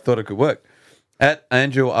that I thought it could work. At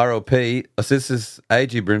Andrew RLP, this is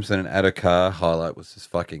AG Brimson and Addo Carr highlight was just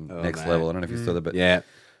fucking next man. level. I don't know if you saw that, but Yeah.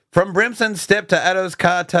 from Brimson's step to Addo's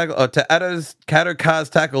car tackle, or to Addo Carr's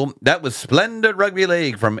tackle, that was splendid rugby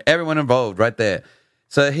league from everyone involved right there.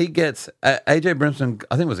 So he gets AJ Brimson,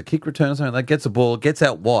 I think it was a kick return or something. Like gets a ball, gets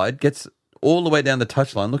out wide, gets all the way down the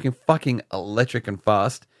touchline, looking fucking electric and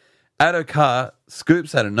fast. Addo Carr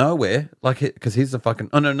scoops out of nowhere, like because he's the fucking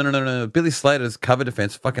no. Billy Slater's cover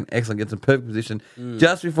defense, fucking excellent, gets in perfect position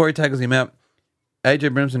just before he tackles him out. AJ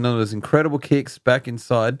Brimson, one of those incredible kicks back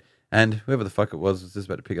inside, and whoever the fuck it was just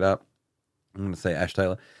about to pick it up. I'm going to say Ash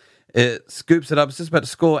Taylor. It scoops it up, it's just about to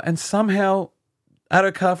score, and somehow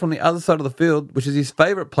Addo Carr from the other side of the field, which is his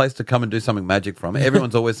favourite place to come and do something magic from.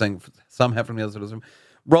 Everyone's always saying somehow from the other side of the field,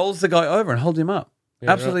 rolls the guy over and holds him up.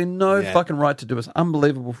 Absolutely no Yeah. fucking right to do it. It's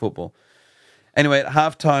unbelievable football. Anyway, at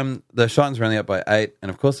halftime, the Shitans were only up by 8, and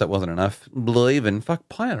of course that wasn't enough. Believing, fuck,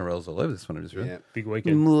 Pioneers all over this one, I just Yeah. realized. Big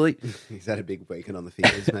weekend. He's had a big weekend on the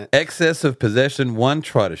fields, mate. Excess of possession, one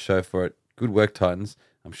try to show for it. Good work, Titans.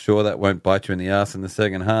 I'm sure that won't bite you in the ass in the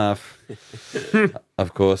second half.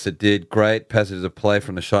 Of course, it did. Great passages of play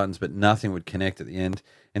from the Shitans, but nothing would connect at the end.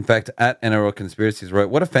 In fact, at NRL Conspiracies wrote,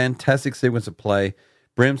 what a fantastic sequence of play.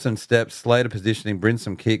 Brimson steps, Slater positioning,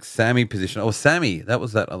 Brimson kicks, Sammy position. Oh, Sammy, that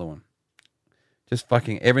was that other one. Just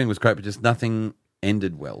fucking, everything was great, but just nothing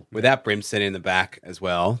ended well. Without Brimson in the back as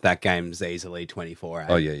well, that game's easily 24-8.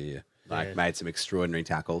 Oh, yeah. Like, made some extraordinary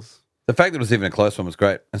tackles. The fact that it was even a close one was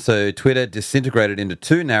great. And so Twitter disintegrated into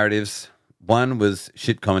 2 narratives. One was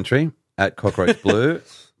shit commentary at Cockroach Blue.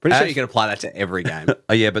 Pretty sure Ash- you can apply that to every game.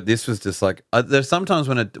 Oh yeah, but this was just like there's sometimes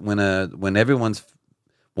when everyone's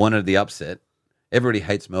wanted the upset, Everybody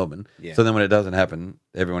hates Melbourne. Yeah. So then when it doesn't happen,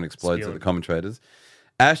 everyone explodes at the commentators.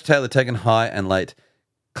 Ash Taylor taken high and late.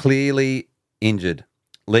 Clearly injured.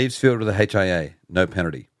 Leaves field with a HIA. No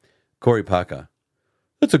penalty. Corey Parker.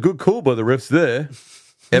 That's a good call by the refs there.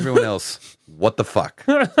 Everyone else, what the fuck?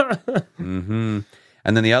 And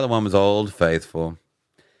then the other one was Old Faithful.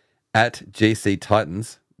 At GC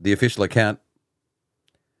Titans, the official account,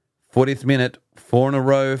 40th minute, 4 in a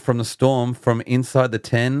row from the Storm from inside the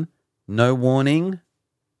 10. No warning.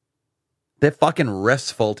 They're fucking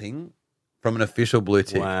refs faulting from an official blue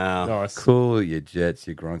tick. Wow. Nice. Cool, you Jets,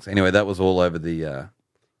 you Gronks. Anyway, that was all over the... Yeah,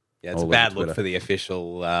 it's all a over bad Twitter. look for the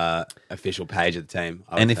official page of the team.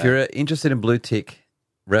 I would And if say. you're interested in blue tick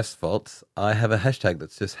refs faults, I have a hashtag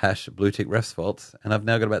that's just blue tick refs faults, and I've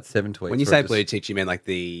now got about 7 tweets. when you where say it just- blue tick, you mean like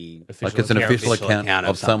the like it's an official account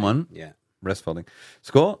of something. someone Yeah. refs faulting.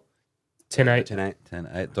 Score? 10-8. 10-8.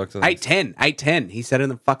 10-8. Doctor. 8-10. 8-10. He said it in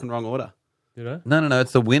the fucking wrong order. Did I? No,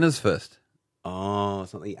 it's the winners first. Oh,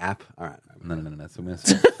 it's not the app. All right. No, it's the winners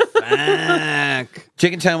first. Fuck.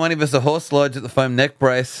 Chicken Chain Money versus the Horse Lodge at the foam neck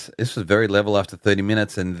brace. This was very level after 30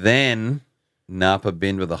 minutes, and then Napa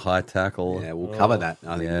binned with a high tackle. Yeah, we'll cover that.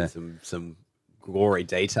 I think Yeah. in some gory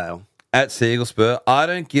detail. At Seagull Spur, I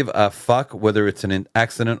don't give a fuck whether it's an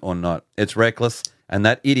accident or not. It's reckless, and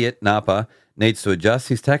that idiot, Napa, needs to adjust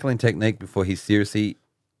his tackling technique before he seriously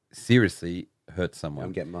hurts someone.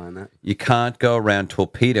 I'm getting behind that. You can't go around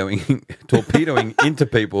torpedoing into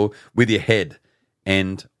people with your head.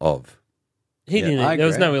 End of. He Yeah, didn't. I There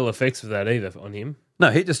was agree. no ill effects of that either on him.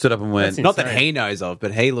 No, he just stood up and went, That's Not that insane. he knows of,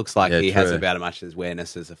 but he looks like Yeah, he has true. about as much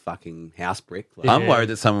awareness as a fucking house brick. Like, I'm Yeah. worried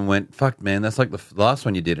that someone went, fuck, man, that's like the last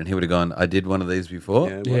one you did. And he would have gone, I did one of these before.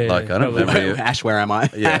 Yeah, Like, I don't probably. remember you. Ash, where am I?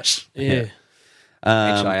 Yeah. Ash. Yeah.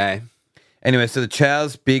 HIA. Anyway, so the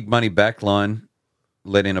Chow's big money back line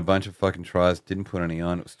let in a bunch of fucking tries, didn't put any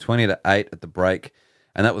on. It was 20-8 at the break,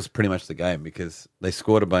 and that was pretty much the game because they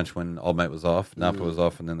scored a bunch when Old Mate was off, Napa was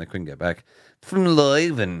off, and then they couldn't get back. From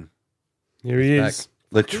live and Here he back. is.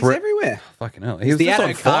 He's everywhere. Fucking hell. He He's was the just on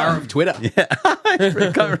Addo Carr fire. of Twitter.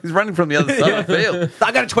 He's running from the other side of the field.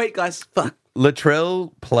 I got a tweet, guys. Fuck.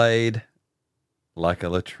 Latrell played like a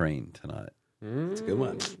latrine tonight. It's a good one.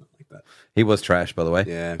 I like that. He was trash, by the way,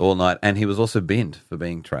 Yeah. all night. And he was also binned for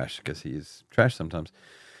being trash because he is trash sometimes.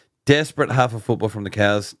 Desperate half of football from the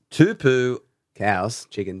Cows. Tupu, Cows,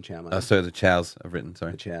 chicken, chow mein. so the Chows, I've written,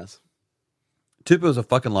 sorry. The chows. Tupu was a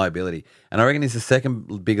fucking liability. And I reckon he's the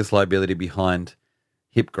second biggest liability behind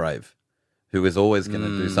Hipgrave, who is always going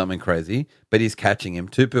to do something crazy, but he's catching him.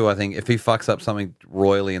 Tupu, I think, if he fucks up something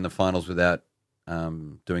royally in the finals without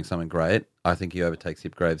doing something great, I think he overtakes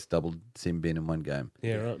Hipgrave's double sim bin in one game.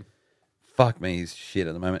 Yeah, right. Fuck me, he's shit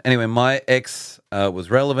at the moment. Anyway, my ex was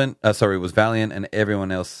was valiant, and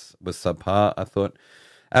everyone else was subpar, I thought.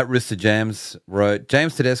 At Rooster Jams wrote,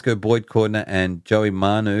 James Tedesco, Boyd Cordner, and Joey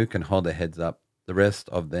Manu can hold their heads up. The rest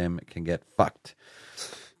of them can get fucked.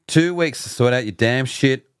 2 weeks to sort out your damn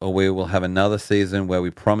shit, or we will have another season where we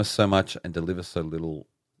promise so much and deliver so little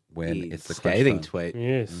when it's the crunch scathing time. tweet.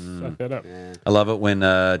 Yes. Suck that up. Yeah. I love it when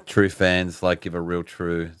true fans like give a real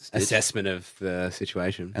true stitch. Assessment of the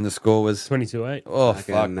situation. And the score was 22-8. oh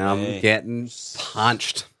Fucking, fuck I'm me. getting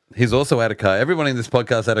punched. He's also out of car. Everyone in this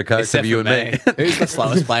podcast out of car except Except you for and me. Who's the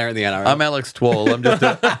slowest player in the NRL? I'm Alex Twall. I'm just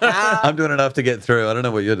I'm doing enough to get through. I don't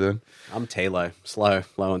know what you're doing. I'm T-Lo. Slow,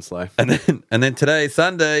 low and slow. And then today,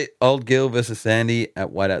 Sunday, Old Gill versus Sandy at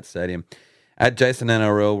Whiteout Stadium. At Jason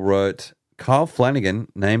NRL wrote, Kyle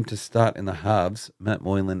Flanagan named to start in the halves, Matt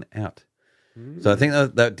Moylan out. So I think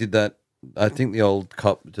that did that. I think the old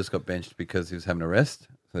cop just got benched because he was having a rest.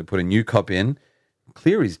 So they put a new cop in.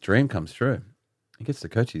 Cleary's dream comes true. He gets to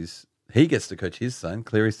coach his son.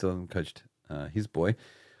 Cleary still hasn't coached his boy.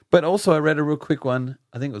 But also I read a real quick one.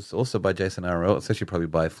 I think it was also by Jason RL. It's actually probably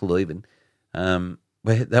by Phil Even.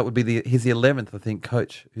 Where that would be he's the 11th, I think,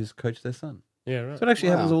 coach who's coached their son. Yeah, right. So it actually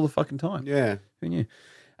happens all the fucking time. Yeah. Who knew?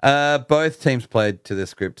 Both teams played to their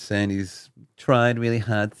script. Sandy's tried really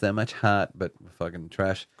hard, so much heart, but fucking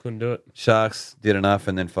trash. Couldn't do it. Sharks did enough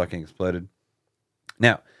and then fucking exploded.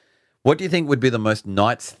 Now, what do you think would be the most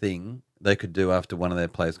Knights thing they could do after one of their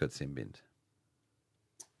players got sin-binned?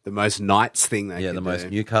 The most Knights thing they could The most do.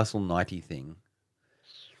 Newcastle Knighty thing.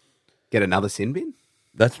 Get another sin bin?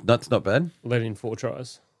 That's not bad. Let in 4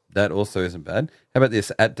 tries. That also isn't bad. How about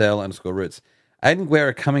this? At Dale_Roots. Aiden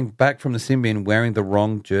Guerra coming back from the sin bin wearing the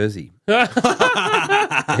wrong jersey.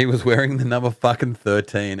 He was wearing the number fucking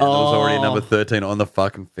 13, and there was already a number 13 on the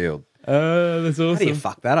fucking field. That's How do you awesome.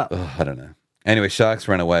 fuck that up? Oh, I don't know. Anyway, Sharks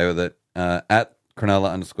ran away with it. At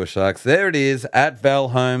Cronulla_Sharks. There it is. At Val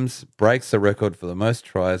Holmes breaks the record for the most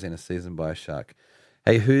tries in a season by a Shark.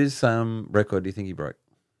 Hey, whose record do you think he broke?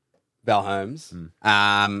 Val Holmes.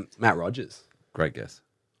 Matt Rogers. Great guess.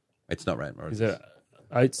 It's not Ray Rogers. Is it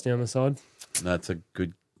Oates down the side? No, it's a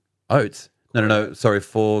good... Oates? No. Sorry,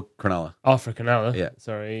 for Cronulla. Oh, for Canala. Yeah.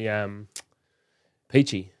 Sorry.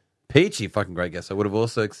 Peachy. Peachy, fucking great guess. I would have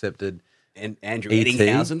also accepted And Andrew E.T.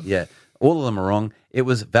 Eddinghausen. Yeah. All of them are wrong. It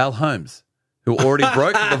was Val Holmes, who already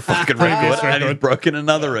broke the fucking record, and he's broken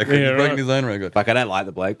another record. Yeah, he's broken right. his own record. Like, I don't like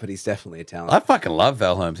the bloke, but he's definitely a talent. I fucking love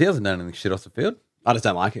Val Holmes. He hasn't done anything shit off the field. I just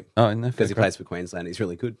don't like him. Oh, no, fair Because he crack. plays for Queensland. He's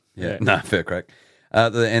really good. Yeah, no, fair crack.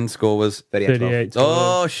 The end score was 38-12. 38.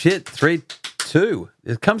 oh shit, 3-2.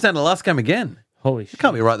 It comes down to the last game again. Holy You shit.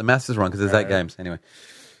 can't be right. The maths is wrong because there's 8 games anyway.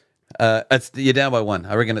 You're down by 1.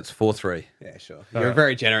 I reckon it's 4-3. Yeah, sure. You're a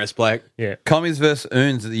very generous bloke. Yeah. Commies versus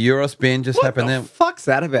Oons. The Eurospin just What happened the then. fuck's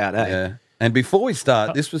that about, eh? Yeah. And before we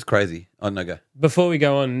start, this was crazy. Oh no, go. Before we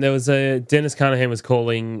go on, there was Dennis Carnahan was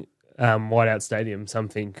calling Whiteout Stadium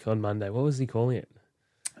something on Monday. What was he calling it?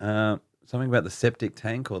 Something about the septic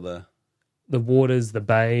tank or the Waters, the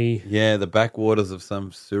bay. the backwaters of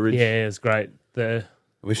some sewage. Yeah, it was great.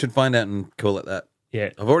 We should find out and call it that. Yeah.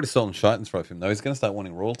 I've already stolen Shiton's from him though. He's going to start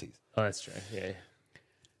wanting royalties. Oh, that's true. Yeah.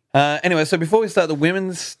 Anyway, so before we start, the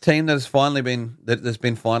women's team that's been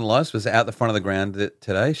finalised was out the front of the ground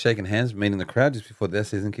today, shaking hands, meeting the crowd just before their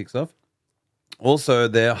season kicks off. Also,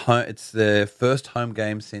 it's their first home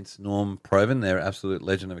game since Norm Proven, their absolute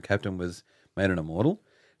legend of a captain, was made an immortal.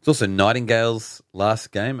 It's also Nightingale's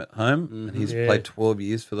last game at home, and he's played 12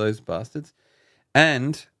 years for those bastards.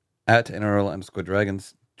 And at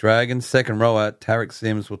NRL_Dragons second rower, Tarek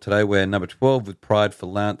Sims will today wear number 12 with pride for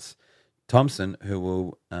Lance Thompson, who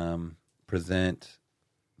will present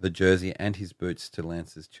the jersey and his boots to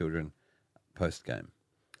Lance's children post-game.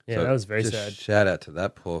 Yeah, So that was very just sad. Shout out to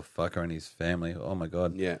that poor fucker and his family. Oh, my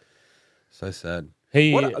God. Yeah. So sad.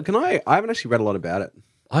 I I haven't actually read a lot about it.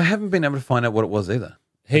 I haven't been able to find out what it was either.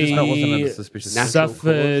 I just know it wasn't under He suspicious. Natural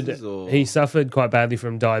suffered. causes or- He suffered quite badly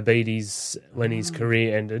from diabetes when his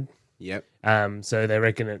career ended. Yep. So they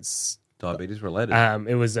reckon it's Diabetes related.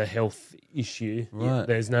 it was a health issue. Right.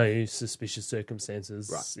 There's no suspicious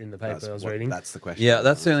circumstances in the paper I was reading. That's the question. Yeah,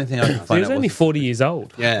 that's the only thing I can He find was out. only wasn't 40 years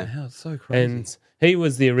old. Yeah. Hell, it's so crazy. And he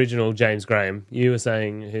was the original James Graham. You were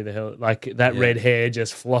saying who the hell, like that red hair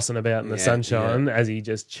just flossing about in the Yeah, sunshine as he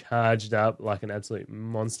just charged up like an absolute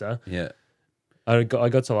monster. yeah. I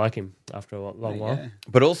got to like him after a long while. Yeah.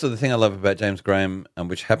 But also the thing I love about James Graham,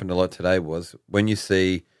 which happened a lot today, was when you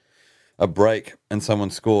see a break and someone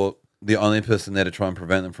score, the only person there to try and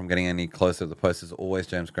prevent them from getting any closer to the post is always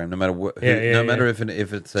James Graham. No matter matter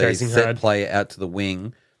if it's a Chasing set hard. play out to the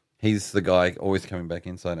wing, he's the guy always coming back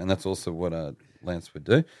inside, and that's also what Lance would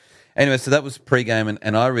do. Anyway, so that was pre-game,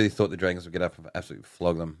 and I really thought the Dragons would get up and absolutely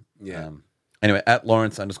flog them. Yeah. Anyway, at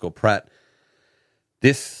Lawrence_Pratt,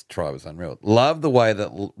 this try was unreal. Love the way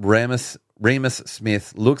that Remus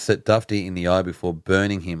Smith looks at Dufty in the eye before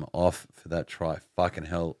burning him off for that try. Fucking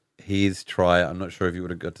hell. His try, I'm not sure if you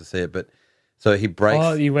would have got to see it, but so he breaks.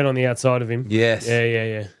 Oh, you went on the outside of him. Yes.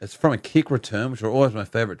 Yeah. It's from a kick return, which are always my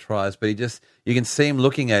favourite tries, but you can see him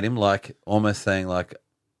looking at him like almost saying like,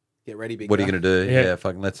 Get ready, big what are you guy. going to do? Yeah. Yeah,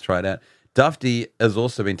 fucking let's try it out. Dufty has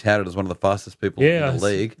also been touted as one of the fastest people Yeah, in the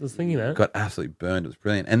league. I was thinking that. Got absolutely burned. It was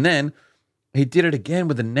brilliant. And then he did it again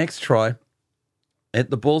with the next try.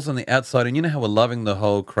 The ball's on the outside, and you know how we're loving the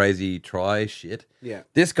whole crazy try shit? Yeah.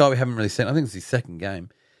 This guy we haven't really seen. I think it's his second game.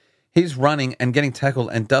 He's running and getting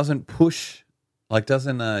tackled and doesn't push,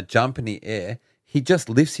 doesn't jump in the air. He just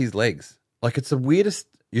lifts his legs. Like, it's the weirdest.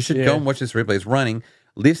 You should go and watch this replay. He's running,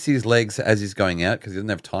 lifts his legs as he's going out because he doesn't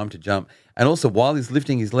have time to jump. And also, while he's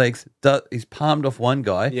lifting his legs, he's palmed off one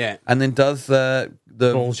guy. Yeah. And then does the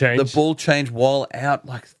Ball change. the ball change while out.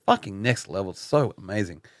 Like, fucking next level. So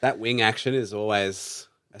amazing. That wing action is always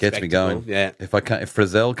a Gets me spectacle. going. Yeah. If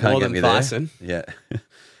Frizzell can't More get than me Thyssen. there. Yeah.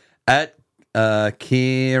 At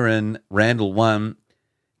Kieran Randall 1,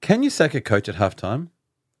 can you sack a coach at halftime?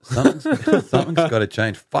 Something's got to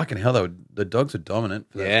change. Fucking hell, the Dogs were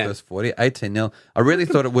dominant for that first 40, 18-0. I really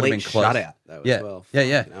thought it would have been Complete close. shutout, though, as yeah, well.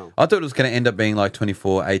 yeah. Fucking hell. I thought it was going to end up being like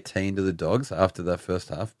 24-18 to the Dogs after the first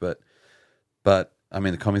half, but I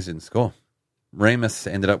mean, the Commies didn't score. Remus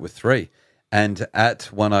ended up with 3. And at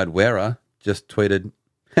One-Eyed Wearer just tweeted,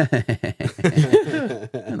 and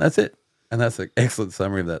that's it. And that's an excellent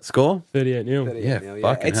summary of that score. 38-0. Yeah, 38-0,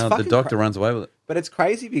 fucking It's hell. The fucking doctor runs away with it. But it's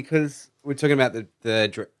crazy because we're talking about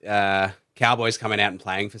the Cowboys coming out and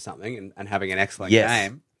playing for something and having an excellent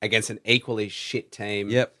game against an equally shit team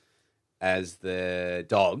Yep. as the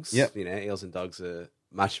Dogs. Yep. You know, Eels and Dogs are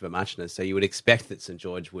much of a muchness. So you would expect that St.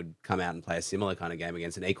 George would come out and play a similar kind of game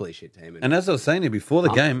against an equally shit team. And as I was saying to you before the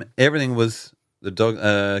game, everything was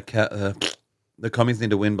the Commies need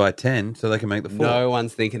to win by 10 so they can make the 4. No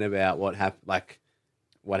one's thinking about what happens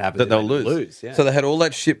That they'll if they lose. Yeah. So they had all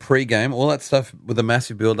that shit pre-game, all that stuff with a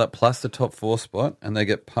massive build-up, plus the top 4 spot, and they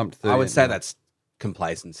get pumped. I would say that's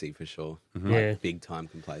complacency for sure. Yeah. Big time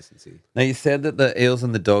complacency. Now, you said that the Eels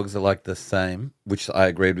and the Dogs are like the same, which I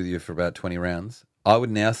agreed with you for about 20 rounds. I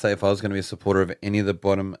would now say if I was going to be a supporter of any of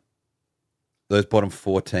those bottom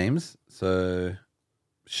 4 teams, so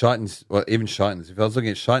Shitans, well, even Shitans, if I was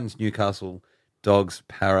looking at Shitans, Newcastle, Dogs,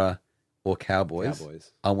 Para, or Cowboys.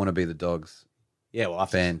 I want to be the Dogs Yeah, well,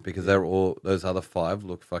 fan because they're all, those other 5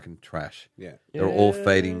 look fucking trash. Yeah. They're all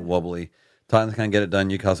fading, wobbly. Titans can't get it done.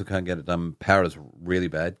 Newcastle can't get it done. Para's really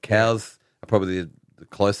bad. Cows are probably the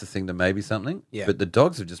closest thing to maybe something. Yeah. But the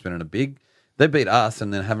Dogs have just been in a big... They beat us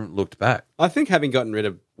and then haven't looked back. I think having gotten rid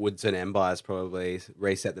of Woods and Embire's probably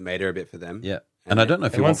reset the meter a bit for them. Yeah. And I don't know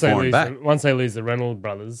if you want they Foreign lose back. once they lose the Reynolds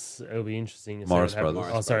brothers, it'll be interesting. To see Morris what happens.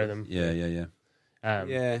 brothers. Oh, sorry, them. Yeah. Yeah.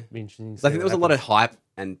 Be interesting. I think there was a lot of hype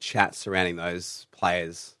and chat surrounding those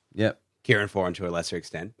players. Yep. Kieran Foran to a lesser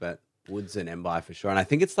extent, but Woods and Mbye for sure. And I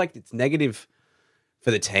think it's negative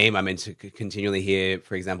for the team. I mean, to continually hear,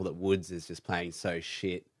 for example, that Woods is just playing so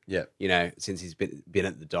shit. Yep. You know, since he's been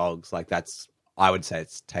at the Dogs, I would say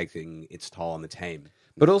it's taking its toll on the team.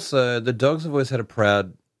 But also, the Dogs have always had a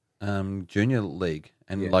proud junior league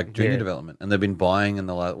and junior development, and they've been buying in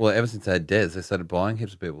the last. Well, ever since they had Des, they started buying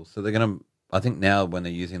heaps of people. So they're gonna. I think now when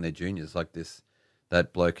they're using their juniors like this,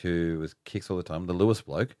 that bloke who was kicks all the time, the Lewis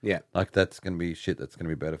bloke. Yeah, like that's gonna be shit. That's gonna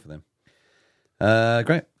be better for them.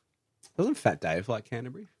 Great. Doesn't Fat Dave like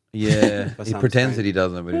Canterbury? Yeah, he pretends that he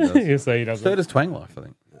doesn't, but he does. You say he doesn't. So does Twang Life, I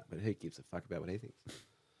think. No, but who gives a fuck about what he thinks?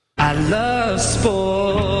 I love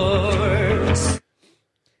sports.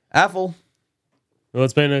 Apple. Well,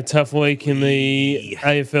 it's been a tough week in the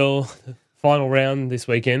AFL final round this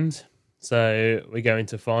weekend. So we go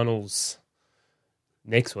into finals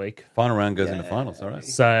next week. Final round goes into finals, all right.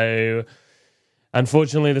 So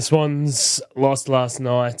unfortunately, the Swans lost last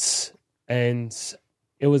night, and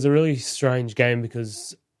it was a really strange game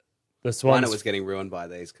because the Swans... One, it was getting ruined by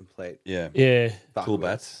these complete Yeah. fuckwits. Cool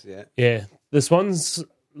bats. Yeah. The Swans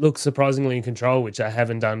look surprisingly in control, which they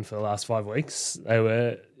haven't done for the last 5 weeks. They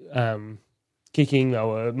were kicking, they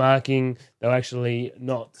were marking, they were actually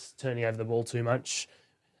not turning over the ball too much.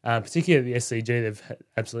 Particularly at the SCG, they've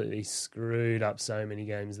absolutely screwed up so many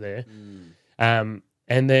games there. And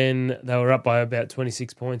then they were up by about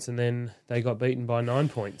 26 points, and then they got beaten by 9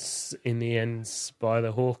 points in the end by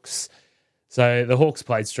the Hawks. So the Hawks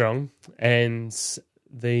played strong, but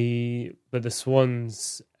the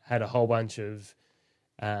Swans had a whole bunch of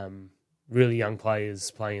really young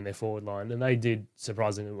players playing in their forward line, and they did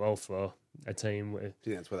surprisingly well for a team with Do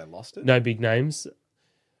you think that's where they lost it? no big names.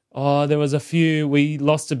 Oh, there was a few. We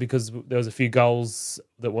lost it because there was a few goals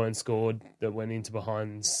that weren't scored that went into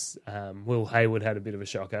behinds. Will Hayward had a bit of a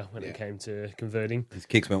shocker when it came to converting. His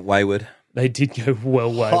kicks went wayward. They did go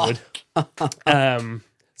well wayward.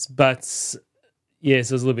 But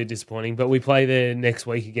yes, it was a little bit disappointing. But we play there next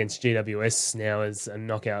week against GWS now as a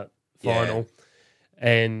knockout final.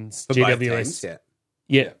 And For both GWS, teams,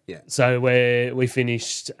 yeah. Yeah. So we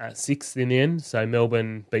finished 6th in the end. So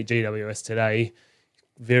Melbourne beat GWS today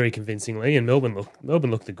very convincingly, and Melbourne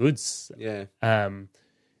looked the goods. Yeah. So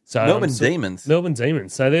Melbourne Demons. Melbourne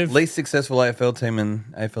Demons. So they've. Least successful AFL team in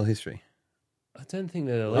AFL history. I don't think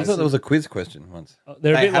they're the I least. thought there was a quiz question once.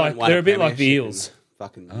 They're a They bit haven't won they're a a bit like the premiership in Eels.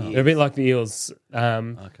 Fucking They're a bit like the Eels.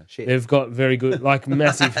 Okay. Shit. They've got very good, like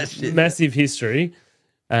massive history.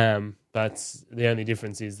 But the only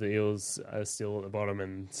difference is the Eels are still at the bottom,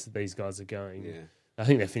 and these guys are going. Yeah. I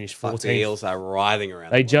think they finished 14th. Fuck, the Eels are writhing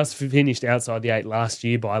around. They just finished outside the 8 last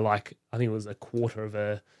year by I think it was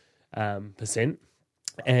 0.25%,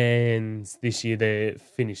 and this year they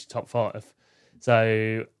finished top 5.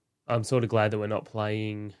 So I'm sort of glad that we're not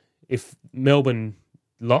playing. If Melbourne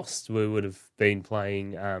lost, we would have been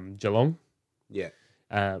playing Geelong. Yeah.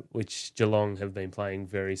 Which Geelong have been playing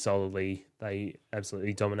very solidly. They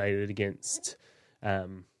absolutely dominated against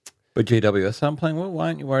But GWS aren't playing well. Why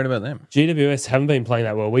aren't you worried about them? GWS. Haven't been playing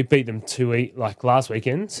that well. We beat them last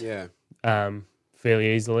weekend, Yeah.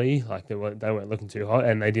 fairly easily. Like they weren't looking too hot,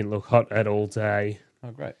 and they didn't look hot at all today.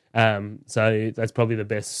 Oh, great. So that's probably the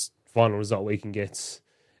best final result we can get.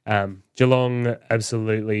 Geelong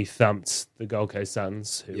absolutely thumped the Gold Coast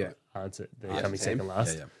Suns, who aren't they're coming team. second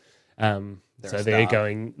last. Yeah. So a they're star.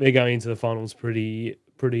 going into the finals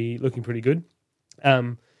looking pretty good.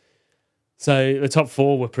 So the top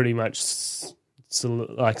 4 were pretty much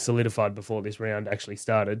solidified before this round actually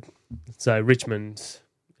started. So Richmond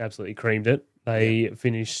absolutely creamed it. They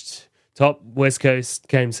finished top. West Coast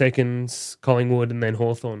came second, Collingwood, and then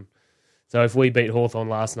Hawthorn. So if we beat Hawthorn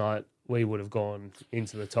last night, we would have gone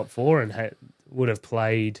into the top 4 and would have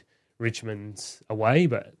played Richmond away,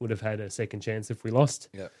 but would have had a second chance if we lost.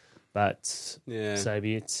 Yeah. But so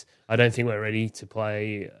be it. I don't think we're ready to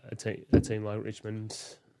play a team like Richmond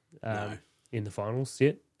in the finals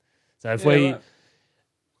yet. So if we... Right.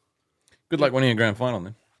 Good luck winning a grand final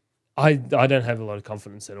then. I don't have a lot of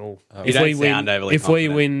confidence at all. You don't sound overly If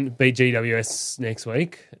confident. we beat GWS next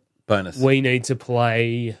week, Bonus. we need to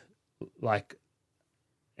play like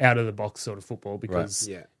out of the box sort of football because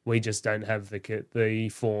Yeah. we just don't have the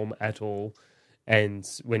form at all. And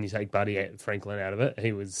when you take Buddy Franklin out of it,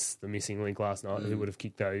 he was the missing link last night who would have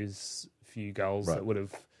kicked those few goals that would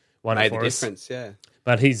have won it Made for the us. difference, yeah.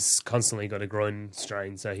 But he's constantly got a groin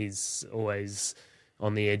strain, so he's always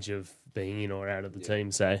on the edge of being in or out of the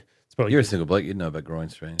team. So it's probably You're a good. single bloke. You'd know about groin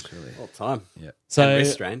strains, surely. All the time. So And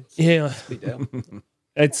wrist strain. yeah, Big deal.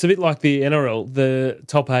 it's a bit like the NRL. The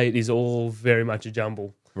top 8 is all very much a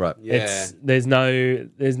jumble. Right. Yeah. There's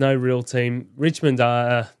no real team. Richmond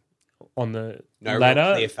are on the No real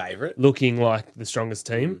ladder, clear favourite. looking like the strongest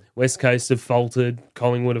team. West Coast have faltered.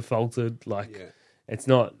 Collingwood have faltered. Like Yeah. it's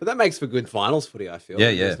not. But that makes for good finals footy, I feel. Yeah,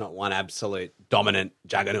 yeah. There's not one absolute dominant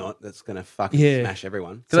juggernaut that's going to fucking Yeah. smash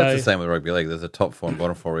everyone. So that's So- the same with rugby league. There's a top 4 and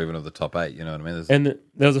bottom 4, even of the top 8. You know what I mean? There's, And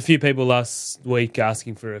there was a few people last week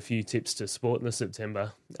asking for a few tips to sport in the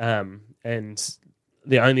September. And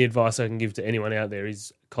the only advice I can give to anyone out there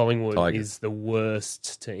is Collingwood Tigers. is the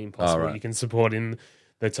worst team possible right. you can support in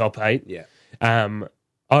the top 8. Yeah.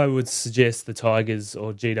 I would suggest the Tigers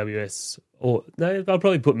or GWS, or no, I'll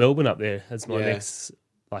probably put Melbourne up there as my Yeah. next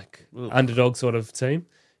underdog sort of team.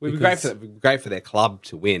 It would be Because- great for their club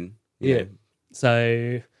to win. Yeah.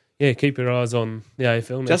 So keep your eyes on the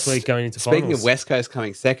AFL next week going into speaking finals. of West Coast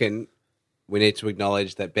coming second, we need to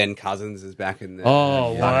acknowledge that Ben Cousins is back in the Oh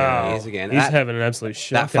fucking wow, years again. he's That- having an absolute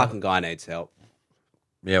shocker. That fucking guy needs help.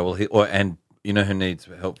 yeah, well, and you know who needs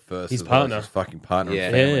help first? His as well? partner. His fucking partner Yeah.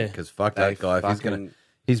 and family. Yeah. Because fuck They that guy. If fucking-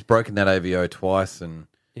 he's broken that AVO twice and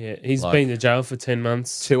Yeah, he's Like- been to jail for 10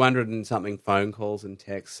 months. 200 and something phone calls and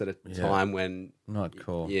texts at a Yeah. time when, not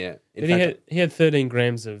cool. yeah. In But fact, he had 13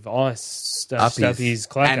 grams of ice stashed Up up his- his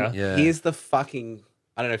clacker. and Yeah. here's the fucking,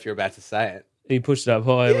 I don't know if you're about to say it. He pushed it up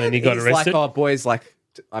high when he got He's arrested. like, oh, boys, like,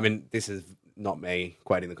 I mean, this is not me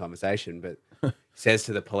quoting the conversation, but says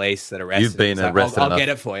to the police that arrested You've been him, it's arrested I'll enough. get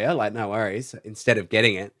it for you. Like, no worries. Instead of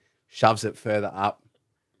getting it, shoves it further up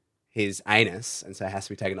his anus, and so it has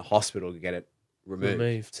to be taken to hospital to get it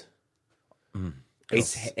removed.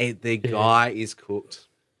 The guy is cooked.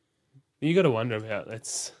 You got to wonder about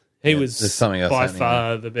that's. He was there's something else by happening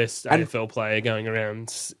far the best And- AFL player going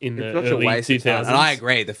around in the It's such a early waste of time. 2000s. And I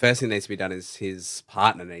agree. The first thing that needs to be done is his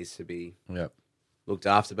partner needs to be Yeah. looked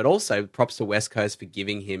after. But also, props to West Coast for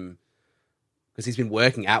giving him, because he's been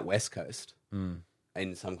working at West Coast in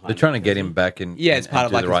some kind They're trying to get him back in. Yeah, it's and part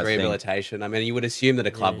of do like the his right thing. rehabilitation. I mean, you would assume that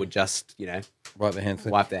a club would just, Wipe their hands.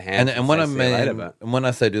 wipe their hands. And when I say, "See you mean, later," but- and when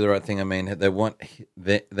I say do the right thing, I mean they want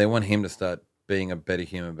him to start being a better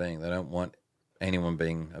human being. They don't want anyone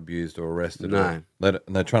being abused or arrested. No. And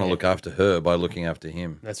they're trying to look after her by looking after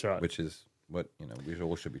him. That's right. Which is what we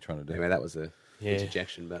all should be trying to do. anyway, that was a Yeah.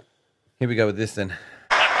 interjection, but Here we go with this then.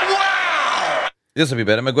 Wow! This will be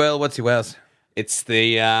better. Miguel, what's your wows? it's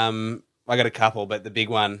the I got a couple, but the big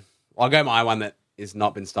one, I'll go my one that has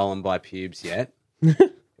not been stolen by pubes yet.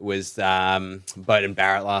 Was Beauden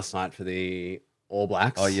Barrett last night for the All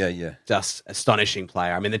Blacks. Oh yeah. Just astonishing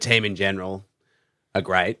player. I mean, the team in general are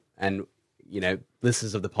great, and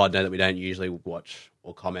listeners of the pod know that we don't usually watch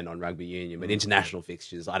or comment on rugby union, but international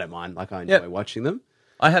fixtures, I don't mind. Like, I enjoy Yep. watching them.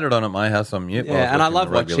 I had it on at my house on mute. while Yeah, and I watching love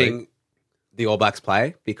the rugby watching league. the All Blacks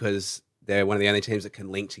play because they're one of the only teams that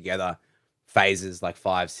can link together phases like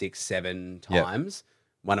 5, 6, 7 Yep. times.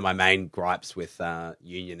 One of my main gripes with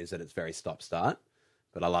Union is that it's very stop-start,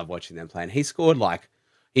 but I love watching them play. And he scored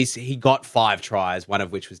he got 5 tries, one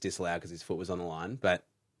of which was disallowed because his foot was on the line. But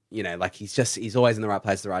he's always in the right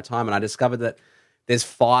place at the right time. And I discovered that there's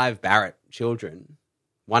 5 Barrett children,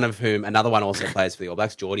 one of whom another one also plays for the All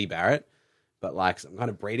Blacks, Geordie Barrett, but like some kind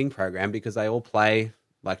of breeding program because they all play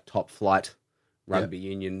like top flight rugby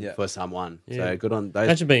union for someone. Yeah. So good on those.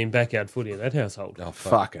 Imagine being backyard footy in that household. Oh,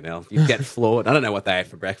 Fucking hell. You get floored. I don't know what they ate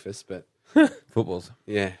for breakfast, but Footballs.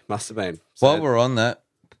 yeah, must have been. So, While we're on that,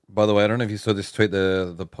 by the way, I don't know if you saw this tweet,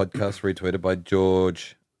 the podcast retweeted by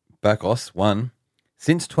George Bakos. 1.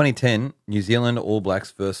 Since 2010, New Zealand All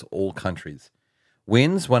Blacks versus all countries.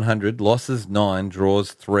 Wins 100, losses 9,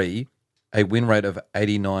 draws 3, a win rate of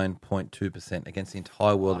 89.2% against the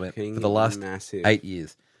entire world Fucking for the last massive. 8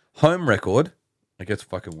 years. Home record, it gets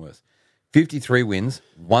fucking worse. 53 wins,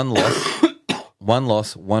 1 loss, 1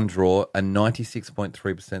 loss, 1 draw, a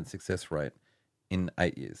 96.3% success rate in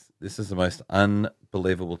 8 years. This is the most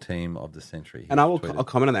unbelievable team of the century. And I'll tweeted.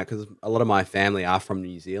 comment on that because a lot of my family are from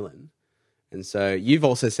New Zealand. And so you've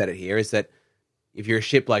also said it here, is that if you're a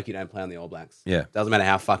shit bloke, you don't play on the All Blacks. Yeah. Doesn't matter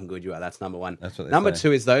how fucking good you are. That's number one. That's what they Number say.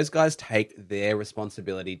 two is those guys take their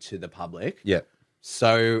responsibility to the public Yeah.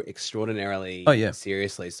 so extraordinarily Oh, yeah.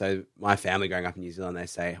 seriously. So my family growing up in New Zealand, they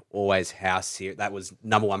say always how serious that was.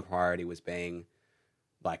 Number one priority was being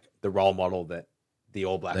like the role model that the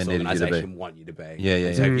All Blacks They needed you to be. organization want you to be. Yeah, yeah,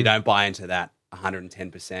 And so yeah. if you don't buy into that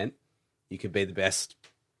 110%, you could be the best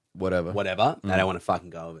Whatever. whatever. They don't want to fucking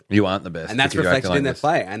go of it. You aren't the best. And that's because you're acting reflected in like their this.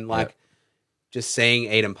 play. And like Yeah. just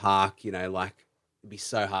seeing Eden Park, like it'd be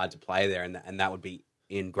so hard to play there, and that would be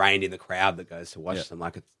ingrained in the crowd that goes to watch Yeah. them.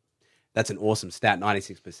 Like that's an awesome stat,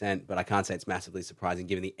 96%. But I can't say it's massively surprising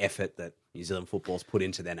given the effort that New Zealand football's put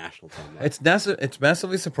into their national team. It's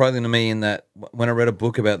massively surprising to me in that when I read a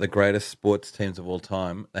book about the greatest sports teams of all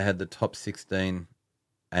time, they had the top 16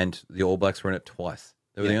 and the All Blacks were in it twice.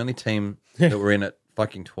 They were the only team that were in it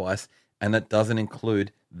fucking twice, and that doesn't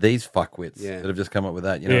include these fuckwits that have just come up with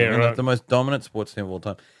that. You know, Yeah, what I mean? right. Like the most dominant sports team of all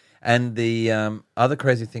time. And the other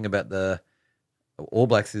crazy thing about the All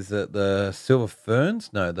Blacks is that the Silver Ferns,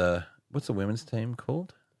 what's the women's team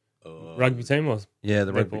called? Rugby team or Yeah,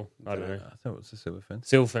 the rugby. netball? I don't know. I thought it was the Silver Ferns.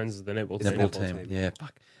 Silverfens is the netball team. Netball Netball team. team. Yeah,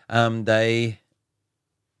 fuck.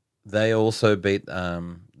 They also beat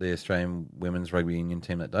the Australian women's rugby union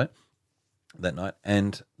team that night,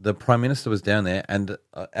 and the Prime Minister was down there. And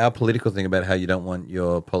our political thing about how you don't want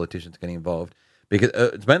your politicians getting involved because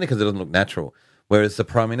it's mainly because it doesn't look natural. Whereas the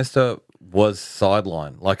Prime Minister was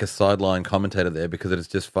sideline, like a sideline commentator there, because it is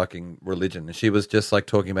just fucking religion. And she was just like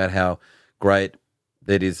talking about how great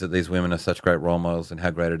it is that these women are such great role models and how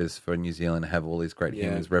great it is for New Zealand to have all these great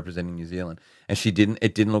humans representing New Zealand. And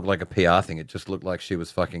it didn't look like a PR thing. It just looked like she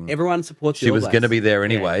was fucking. Everyone supports the She All was Blacks. going to be there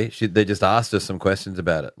anyway. They just asked her some questions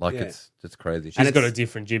about it. Like it's crazy. She's And got a it's-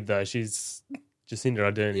 different jib though. She's Jacinda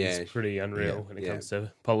Ardern Yeah, is pretty unreal yeah, when it yeah. comes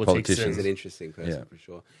to politics. Politicians. She's And, an interesting person Yeah. for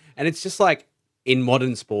sure. And it's just like in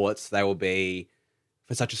modern sports, they will be,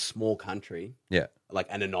 for such a small country, Yeah. like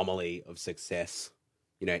an anomaly of success,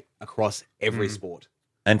 across every Mm. sport.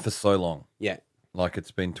 And for so long. Yeah, Like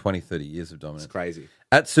it's been 20, 30 years of it's dominance. crazy.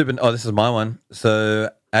 This is my one. So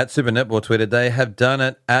at Super Netball tweeted, they have done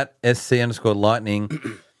it at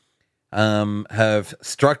SC_Lightning, have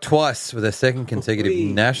struck twice with their second consecutive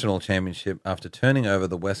Whee! national championship after turning over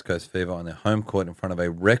the West Coast Fever on their home court in front of a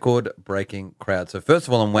record-breaking crowd. So first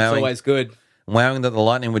of all, I'm It's wowing always good. that the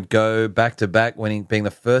Lightning would go back-to-back, being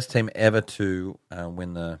the first team ever to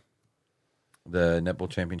win the netball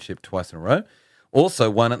championship twice in a row. Also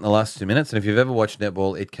won it in the last 2 minutes. And if you've ever watched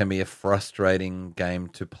netball, it can be a frustrating game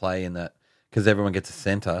to play in that because everyone gets a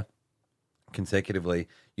center consecutively.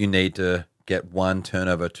 You need to get 1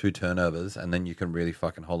 turnover, 2 turnovers, and then you can really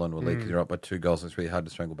fucking hold on to a lead because you're up by 2 goals and it's really hard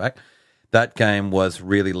to strangle back. That game was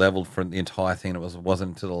really leveled for the entire thing. It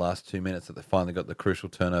wasn't until the last 2 minutes that they finally got the crucial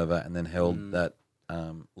turnover and then held that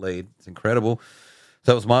lead. It's incredible.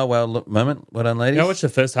 So it was my wild moment. Well done, ladies. I watched the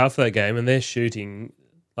first half of that game and they're shooting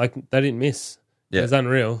like they didn't miss. Yeah. It was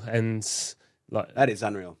unreal and like That is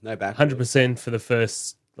unreal. No back. 100% for the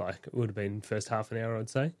first it would have been first half an hour I'd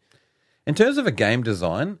say. In terms of a game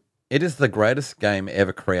design, it is the greatest game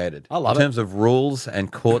ever created. I love in it. terms of rules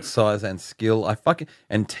and court size and skill.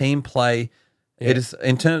 And team play. It is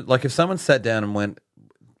in terms like if someone sat down and went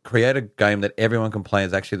create a game that everyone can play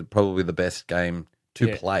is actually probably the best game to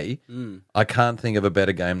Yeah. play. I can't think of a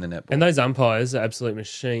better game than netball. And those umpires are absolute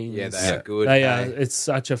machines. Yeah, they are good. They are. It's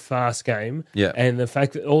such a fast game. Yeah. And the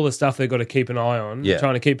fact that all the stuff they've got to keep an eye on, Yeah.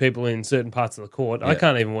 trying to keep people in certain parts of the court, I Yeah.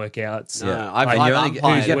 can't even work out. No, Yeah. I've And you only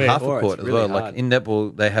umpired get half a before. court It's as really well. Like hard. in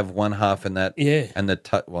netball, they have one half in that, Yeah. and the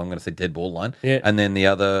I'm going to say dead ball line, Yeah. and then the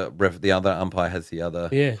other umpire has the other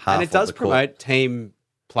Yeah. half. And it does of the court. promote team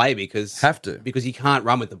play because Have to. because you can't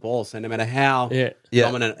run with the ball. So no matter how Yeah. Yeah.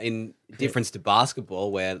 dominant in difference to basketball,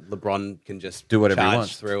 where LeBron can just Do whatever he charge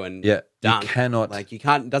wants. through and Yeah. You dunk. cannot- Like you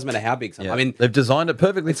can't. It doesn't matter how big. Yeah. I mean, they've designed it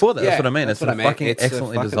perfectly for that. That's yeah, what I mean. that's It's what a I mean. fucking It's a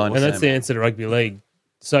excellently fucking designed. And awesome that's the game. answer to rugby league.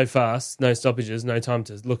 So fast, no stoppages, no time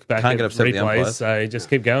to look back Can't at get upset with the replays. umpires. So just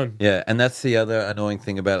keep going. Yeah, and that's the other annoying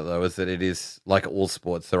thing about it though is that it is like all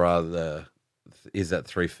sports. There are is that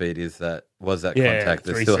 3 feet? Was that Yeah, contact?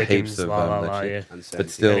 There's 3 still seconds, heaps of la, la, that la, shit. yeah. uncertainty. But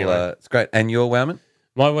still, Anyway. it's great. And your Wowman?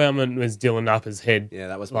 My wowman was Dylan Upper's head. yeah,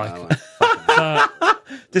 that was my Like- one.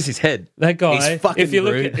 Just his head. That guy, He's fucking if you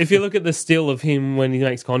look rude. if you look at the still of him when he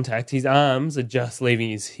makes contact, his arms are just leaving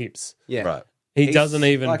his hips. Yeah, Right. He He's doesn't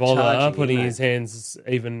even like bother charging, putting isn't his hands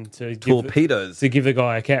even to Torpedoes. give the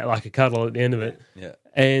guy a cuddle at the end of it. Yeah.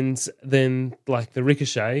 And then like the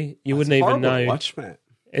ricochet, you wouldn't It's even horrible to know. watch, mate.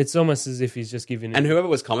 It's almost as if he's just giving. And whoever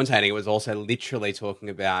was commentating was also literally talking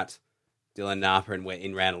about Dylan Napa and we're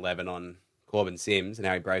in round 11 on Corbin Sims and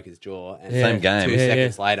how he broke his jaw. And Yeah. Same game. 2 Yeah,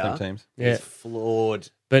 seconds Same later, teams. Yeah. he's floored.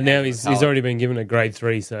 But now and he's repelled. already been given a grade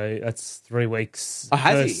 3, so that's 3 weeks. Oh,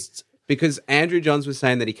 has First- he? Because Andrew Johns was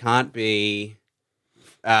saying that he can't be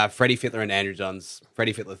Freddie Fittler and Andrew Johns.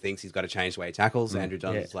 Freddie Fittler thinks he's got to change the way he tackles. Andrew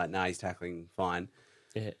Johns Yeah. is like, nah, he's tackling fine.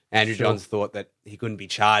 Yeah, Andrew sure. Johns thought that he couldn't be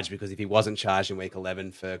charged because if he wasn't charged in week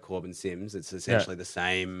 11 for Corbin Sims, it's essentially the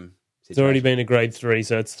same situation. It's already been a grade 3,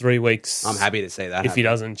 so it's 3 weeks. I'm happy to see that. if he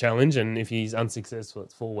happen. doesn't challenge, and if he's unsuccessful,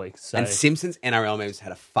 it's 4 weeks. So And Simpsons NRL members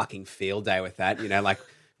had a fucking field day with that. You know, like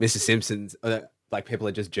Mr. Simpson's, like people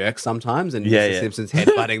are just jerks sometimes, and Yeah, Mr. yeah. Simpson's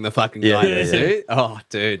headbutting the fucking Yeah, guy in yeah, the yeah. suit. Oh,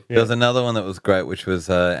 dude. There was another one that was great, which was,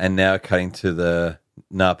 and now cutting to the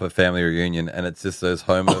Napa family reunion, and it's just those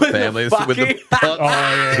Homer families with the fucking-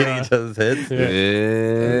 pots hitting each other's heads.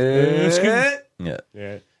 Yeah.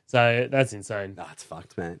 yeah, so that's insane. No, it's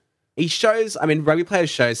fucked, man. He shows, I mean, rugby players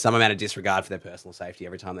show some amount of disregard for their personal safety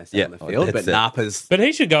every time they step Yeah, on the field, that's but it. Napa's. But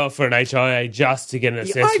he should go up for an HIA just to get an I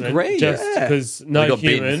assessment. agree, Just yeah. because They no got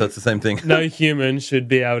beaten, human, so it's the same thing. no human should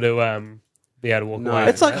be able to walk No. away.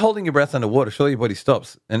 It's like holding your breath underwater. Surely your body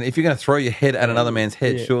stops. And if you're going to throw your head at another man's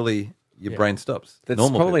head, Yeah. surely your brain stops. That's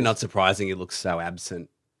Normal probably people. not surprising. He looks so absent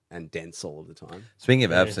and dense all of the time. Speaking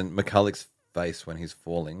of absent, McCulloch's face when he's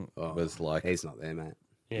falling Oh, was like, He's not there, mate.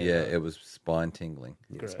 yeah, it was spine tingling.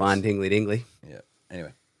 Gross. Spine tingly dingly. Yeah.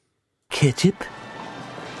 Anyway. Ketchup.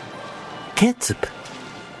 Ketchup.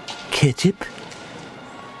 Ketchup.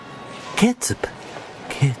 Ketchup.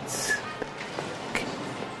 Ketchup.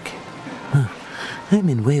 Huh. I'm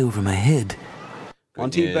in way over my head.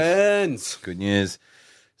 Monty news. Burns. Good news.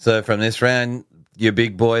 So from this round, your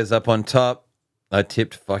big boys up on top. I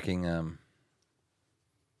tipped fucking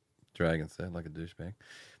Dragons there like a douchebag.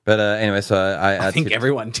 But anyway, so I I think tipped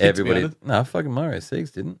everyone did, to be everybody. honest. No, fucking Mario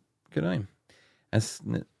Siegs didn't. Good on him.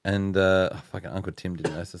 And fucking Uncle Tim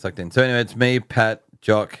didn't know, so sucked in. So anyway, it's me, Pat,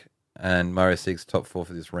 Jock, and Mario Siegs top 4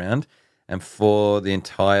 for this round. And for the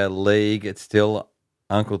entire league, it's still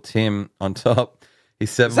Uncle Tim on top. He's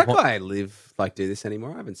 7 Does that points. guy do this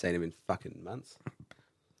anymore? I haven't seen him in fucking months.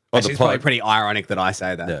 On Actually, the it's probably pod. pretty ironic that I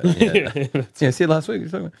say that. Yeah. Yeah, see you last week.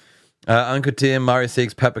 Uncle Tim, Mario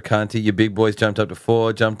Siegs, Pat Bacanti, your big boys jumped up to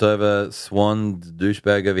 4, jumped over Swan's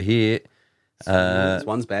douchebag over here. It's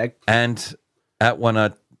one's bag. And at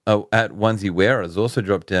Onesie Wear has also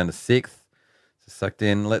dropped down to 6th. So sucked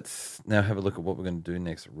in. Let's now have a look at what we're going to do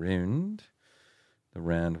next round. The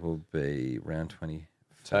round will be round 20.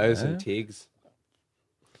 Toes and Tigs.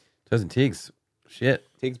 Toes and Tigs. Shit.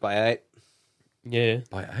 Tigs by 8. Yeah.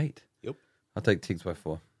 By 8. Yep. I'll take Tigs by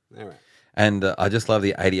 4. All right. And I just love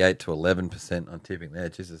the 88 to 11% on tipping there.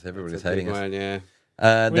 Jesus, everybody's It's a big hating us. one, yeah.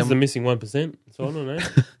 Where's Then the missing 1%? So I don't know.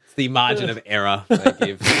 It's the margin of error they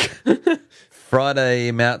give.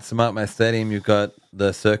 Friday, Mount Samatma Stadium, you've got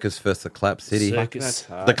the Circus versus the Clap City. Circus. That's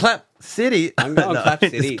hard. The Clap City? I'm going No, Clap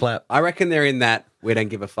just City. Clap. I reckon they're in that we don't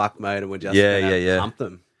give a fuck mode and we're just Yeah, gonna yeah. pump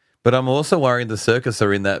them. But I'm also worried the Circus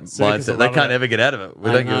are in that Circus mindset. are They loving can't it. ever get out of it. We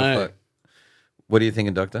I don't give a know. fuck. What are you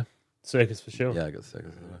thinking, Doctor? Circus for sure. Yeah, I got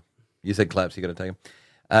Circus as well. You said Claps, you got to take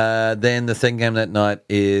them. Then the second game that night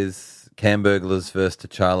is Camburglers versus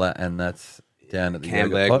T'Challa, and that's down at the Yoga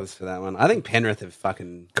Camberg Pot. was for that one. I think Penrith have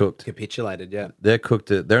fucking Cooked. capitulated, yeah. They're cooked.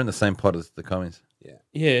 They're in the same pot as the commies.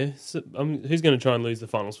 Yeah. So, who's going to try and lose the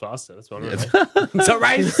finals faster? That's what I know. It's a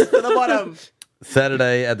race to the bottom.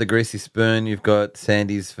 Saturday at the Greasy Spoon, you've got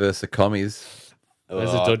Sandies versus the commies. There's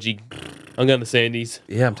a dodgy. I'm going to Sandies.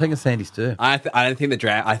 Yeah, I'm taking Sandies too. I don't think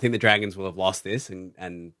I think the Dragons will have lost this,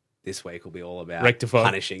 and this week will be all about Rectify.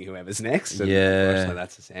 punishing whoever's next. And Yeah. unfortunately,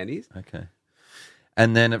 that's the Sandies. Okay.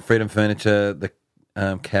 And then at Freedom Furniture, the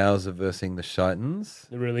Cows are versing the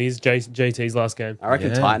Shitans. It really is JT's last game. I reckon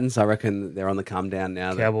Yeah. Titans. I reckon they're on the come down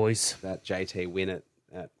now. Cowboys. That JT win at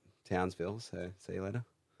Townsville. So see you later.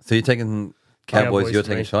 So you're taking Cowboys, Cowboys you're for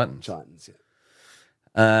taking me. Shitans. Titans.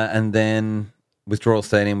 Yeah. And then Withdrawal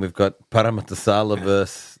Stadium, we've got Parramatasala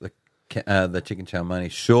versus the Chicken Chow Money.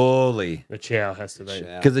 Surely. The Chow has to be.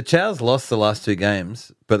 Shout. Because the Chows lost the last 2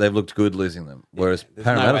 games, but they've looked good losing them. Whereas There's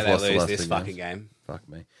no way Parramatta's they lost the lose last this 2 fucking games. game. Fuck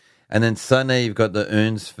me. And then Sunday, you've got the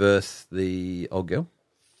Oons versus the Old Girl.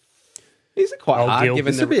 These are quite Old hard Gil.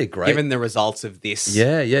 given This would be a great- given the results of this.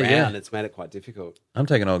 Yeah. round. It's made it quite difficult. I'm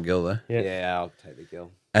taking Old Girl there. Yeah. Yeah, I'll take the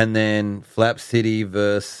Gil. And then Flap City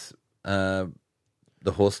versus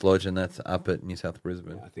the Horse Lodge, and that's up at New South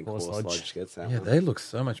Brisbane. I think Horse Horse Lodge. Lodge gets that Yeah, one. they look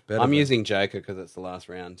so much better. I'm though. using Joker because it's the last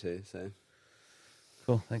round too. So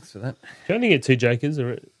Cool, thanks for that. You only get 2 Jokers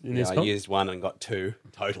in this I comp? used one and got 2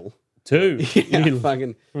 total. 2. Yeah, You-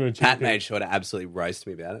 fucking what a cheap Pat guy. made sure to absolutely roast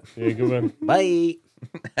me about it. Yeah, good one. Bye.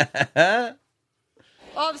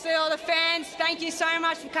 Obviously, all the fans, thank you so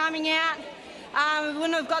much for coming out. We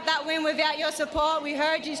wouldn't have got that win without your support. We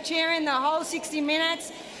heard you cheering the whole 60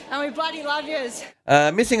 minutes, and we bloody love yous.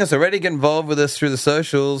 Missing us already? Get involved with us through the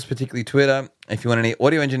socials, particularly Twitter. If you want any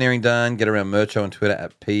audio engineering done, get around Mercho on Twitter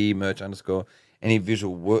at @pmerch_. Any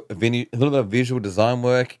visual design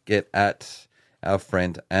work, get at our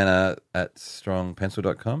friend Anna at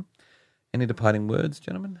strongpencil.com. Any departing words,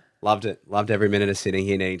 gentlemen? Loved it. Loved every minute of sitting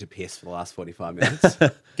here needing to piss for the last 45 minutes.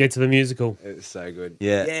 Get to the musical. It was so good.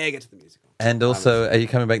 Yeah. Yeah, get to the musical. And also, are you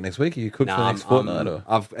coming back next week? Are you cooked for the next fortnight? Or?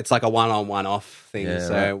 It's like a one-on, one-off thing. Yeah,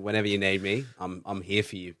 so right. whenever you need me, I'm here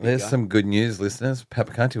for you. big There's guy. some good news, listeners.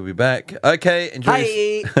 Papacanti will be back. Okay,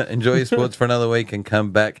 enjoy enjoy your sports for another week and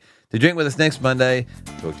come back to drink with us next Monday.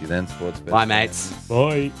 Talk to you then, sports. Bye, mates.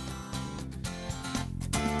 Bye.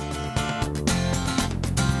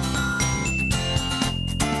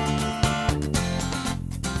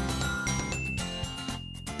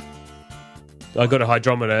 I got a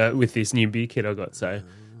hydrometer with this new beer kit I got, so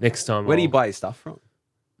next time Where do you I'll- buy your stuff from?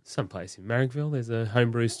 Someplace in Marrickville. There's a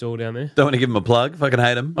homebrew store down there. Don't want to give them a plug. Fucking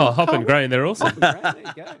hate them. Oh, Hop and Grain, they're awesome. Great, there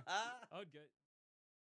you go.